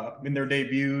in their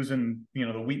debuts, and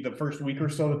the first week or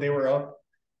so that they were up.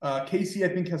 Casey, I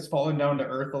think, has fallen down to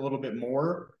earth a little bit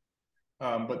more,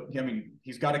 but I mean,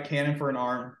 he's got a cannon for an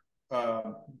arm.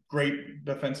 Great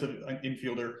defensive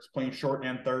infielder. He's playing short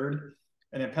and third,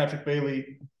 and then Patrick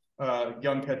Bailey.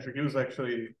 Young catcher. He was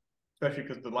actually, especially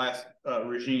because the last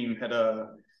regime had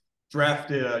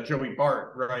drafted Joey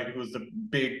Bart, right, who was the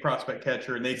big prospect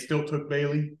catcher, and they still took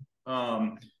Bailey.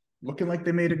 Looking like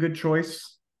they made a good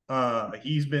choice.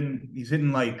 He's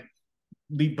hitting like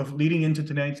leading into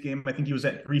tonight's game. I think he was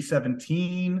at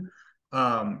 317.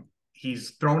 He's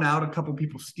thrown out a couple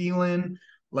people stealing.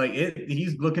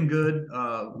 He's looking good.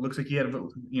 Looks like he had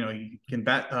he can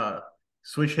bat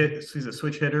switch hit. He's a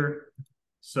switch hitter.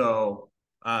 So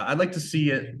I'd like to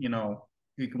see it,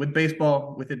 with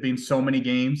baseball, with it being so many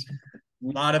games,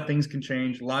 a lot of things can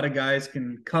change. A lot of guys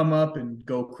can come up and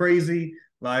go crazy.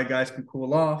 A lot of guys can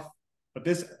cool off. But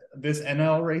this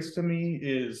NL race to me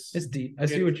it's deep. I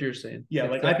see what you're saying. Yeah,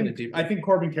 I think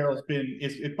Corbin Carroll's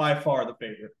is by far the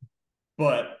favorite.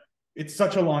 But it's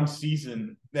such a long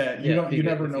season that you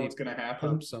never know what's going to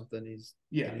happen. Something he's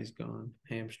gone.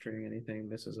 Hamstring, anything,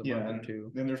 misses a month or two.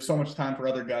 Then there's so much time for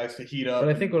other guys to heat up.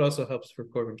 But I think what also helps for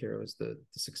Corbin Carroll is the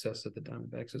success of the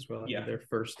Diamondbacks as well. They're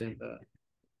first in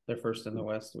the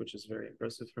West, which is very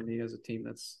impressive for me as a team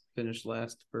that's finished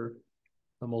last for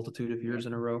a multitude of years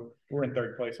in a row. We're in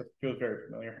third place. It feels very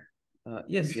familiar.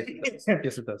 Yes, yes,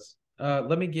 it does.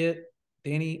 Let me get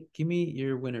Danny. Give me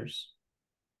your winners.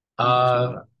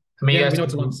 We know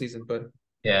it's a long season, but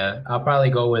I'll probably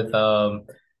go with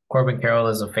Corbin Carroll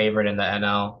as a favorite in the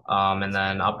NL. And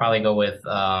then I'll probably go with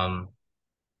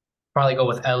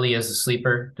Ellie as a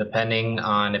sleeper, depending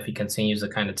on if he continues the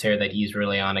kind of tear that he's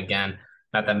really on again.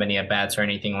 Not that many at bats or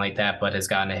anything like that, but has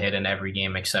gotten a hit in every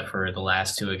game except for the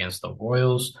last 2 against the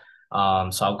Royals.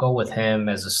 So I'll go with him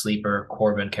as a sleeper,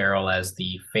 Corbin Carroll as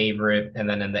the favorite. And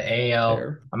then in the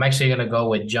AL, I'm actually going to go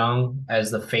with Jung as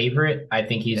the favorite. I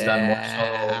think he's done more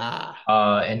so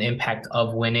an impact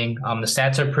of winning. The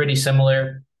stats are pretty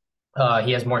similar.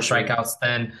 He has more strikeouts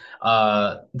than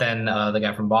the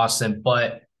guy from Boston,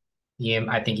 but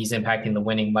I think he's impacting the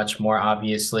winning much more,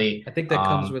 obviously. I think that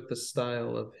comes with the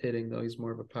style of hitting, though. He's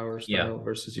more of a power style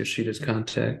versus Yoshida's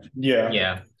contact.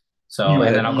 Yeah. So,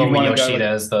 and then I'll go with Yoshida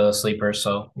as the sleeper.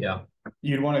 So, yeah.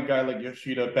 You'd want a guy like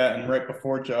Yoshida batting right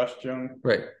before Josh Jung.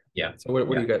 Right. Yeah. So, what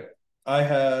do you got?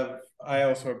 I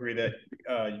also agree that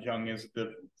Jung is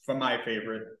my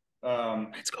favorite.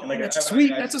 Let's go. That's a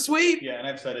sweep. That's a sweep. Yeah, and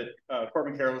I've said it.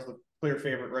 Corbin Carroll is the clear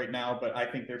favorite right now, but I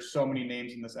think there's so many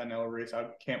names in this NL race. I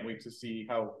can't wait to see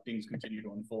how things continue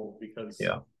to unfold because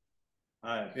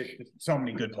there's so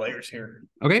many good players here.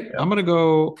 Okay, I'm gonna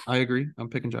go. I agree. I'm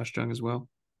picking Josh Jung as well.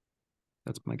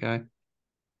 That's my guy.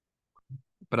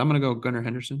 But I'm gonna go Gunnar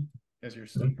Henderson as your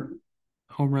sleeper.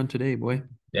 Home run today, boy.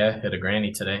 Yeah, hit a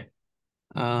granny today.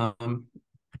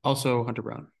 Also Hunter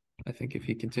Brown. I think if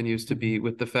he continues to be,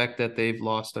 with the fact that they've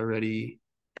lost already,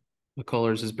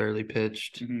 McCullers has barely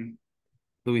pitched. Mm-hmm.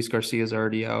 Luis Garcia's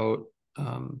already out.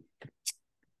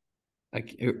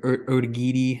 Like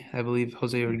Urquidy, I believe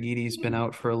Jose Urquidy's been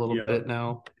out for a little bit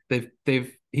now.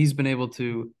 He's been able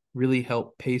to really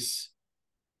help pace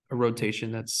a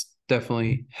rotation that's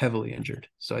definitely heavily injured.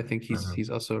 So I think he's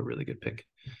also a really good pick.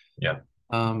 Yeah.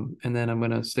 And then I'm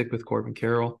gonna stick with Corbin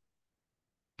Carroll.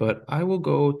 But I'll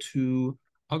go to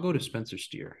Spencer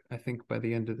Steer. I think by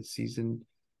the end of the season,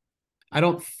 I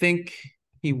don't think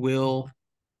he will,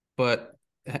 but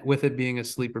with it being a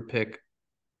sleeper pick,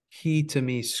 he to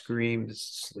me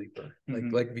screams sleeper.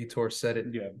 Like Vitor said it.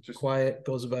 Yeah, just quiet,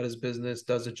 goes about his business,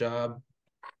 does a job.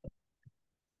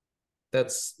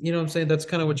 That's, you know what I'm saying? That's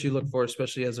kind of what you look for,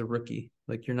 especially as a rookie.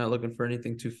 Like you're not looking for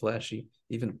anything too flashy,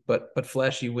 but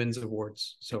flashy wins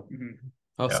awards. So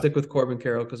I'll stick with Corbin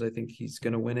Carroll because I think he's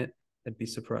gonna win it. I'd be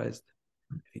surprised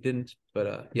if he didn't.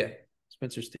 But yeah,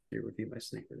 Spencer Steer would be my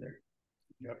sleeper there.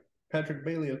 Yep. Patrick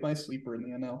Bailey is my sleeper in the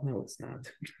NL. No, it's not.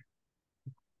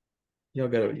 Y'all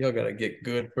gotta get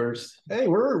good first. Hey,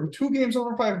 we're 2 games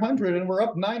over 500 and we're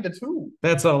up 9-2.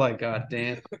 That's all I got,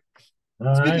 Dan.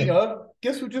 Speaking of,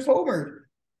 guess who just homered?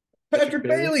 Patrick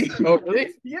Bailey. Oh,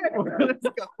 really? Yeah, let's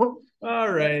go. All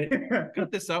right.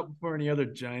 Cut this out before any other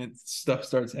giant stuff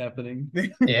starts happening.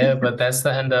 Yeah, but that's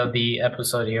the end of the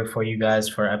episode here for you guys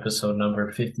for episode number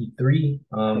 53.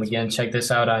 Again, check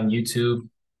this out on YouTube.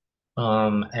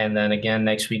 And then again,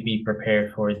 next week, be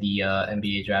prepared for the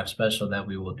NBA draft special that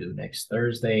we will do next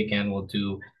Thursday. Again, we'll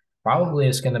do probably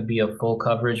it's going to be a full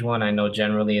coverage one. I know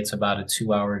generally it's about a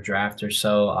 2-hour draft or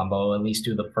so, but we'll at least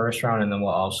do the first round, and then we'll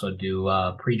also do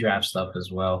pre-draft stuff as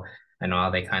well. I know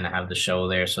how they kind of have the show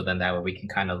there, so then that way we can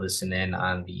kind of listen in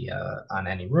on the on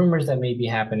any rumors that may be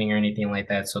happening or anything like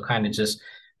that. So kind of just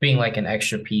being like an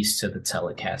extra piece to the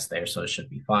telecast there, so it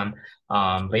should be fun.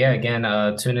 But yeah, again,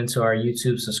 tune into our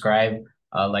YouTube, subscribe,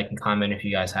 like and comment if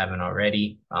you guys haven't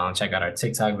already. Check out our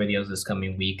TikTok videos this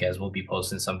coming week, as we'll be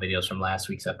posting some videos from last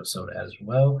week's episode as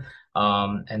well.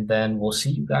 And then we'll see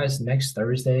you guys next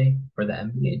Thursday for the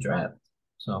NBA draft.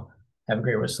 So have a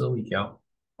great rest of the week, y'all.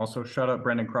 Also, shout out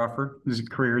Brandon Crawford. This is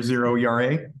career 0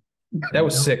 ERA. That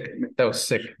was sick.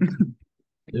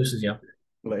 Deuces, y'all.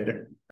 Later.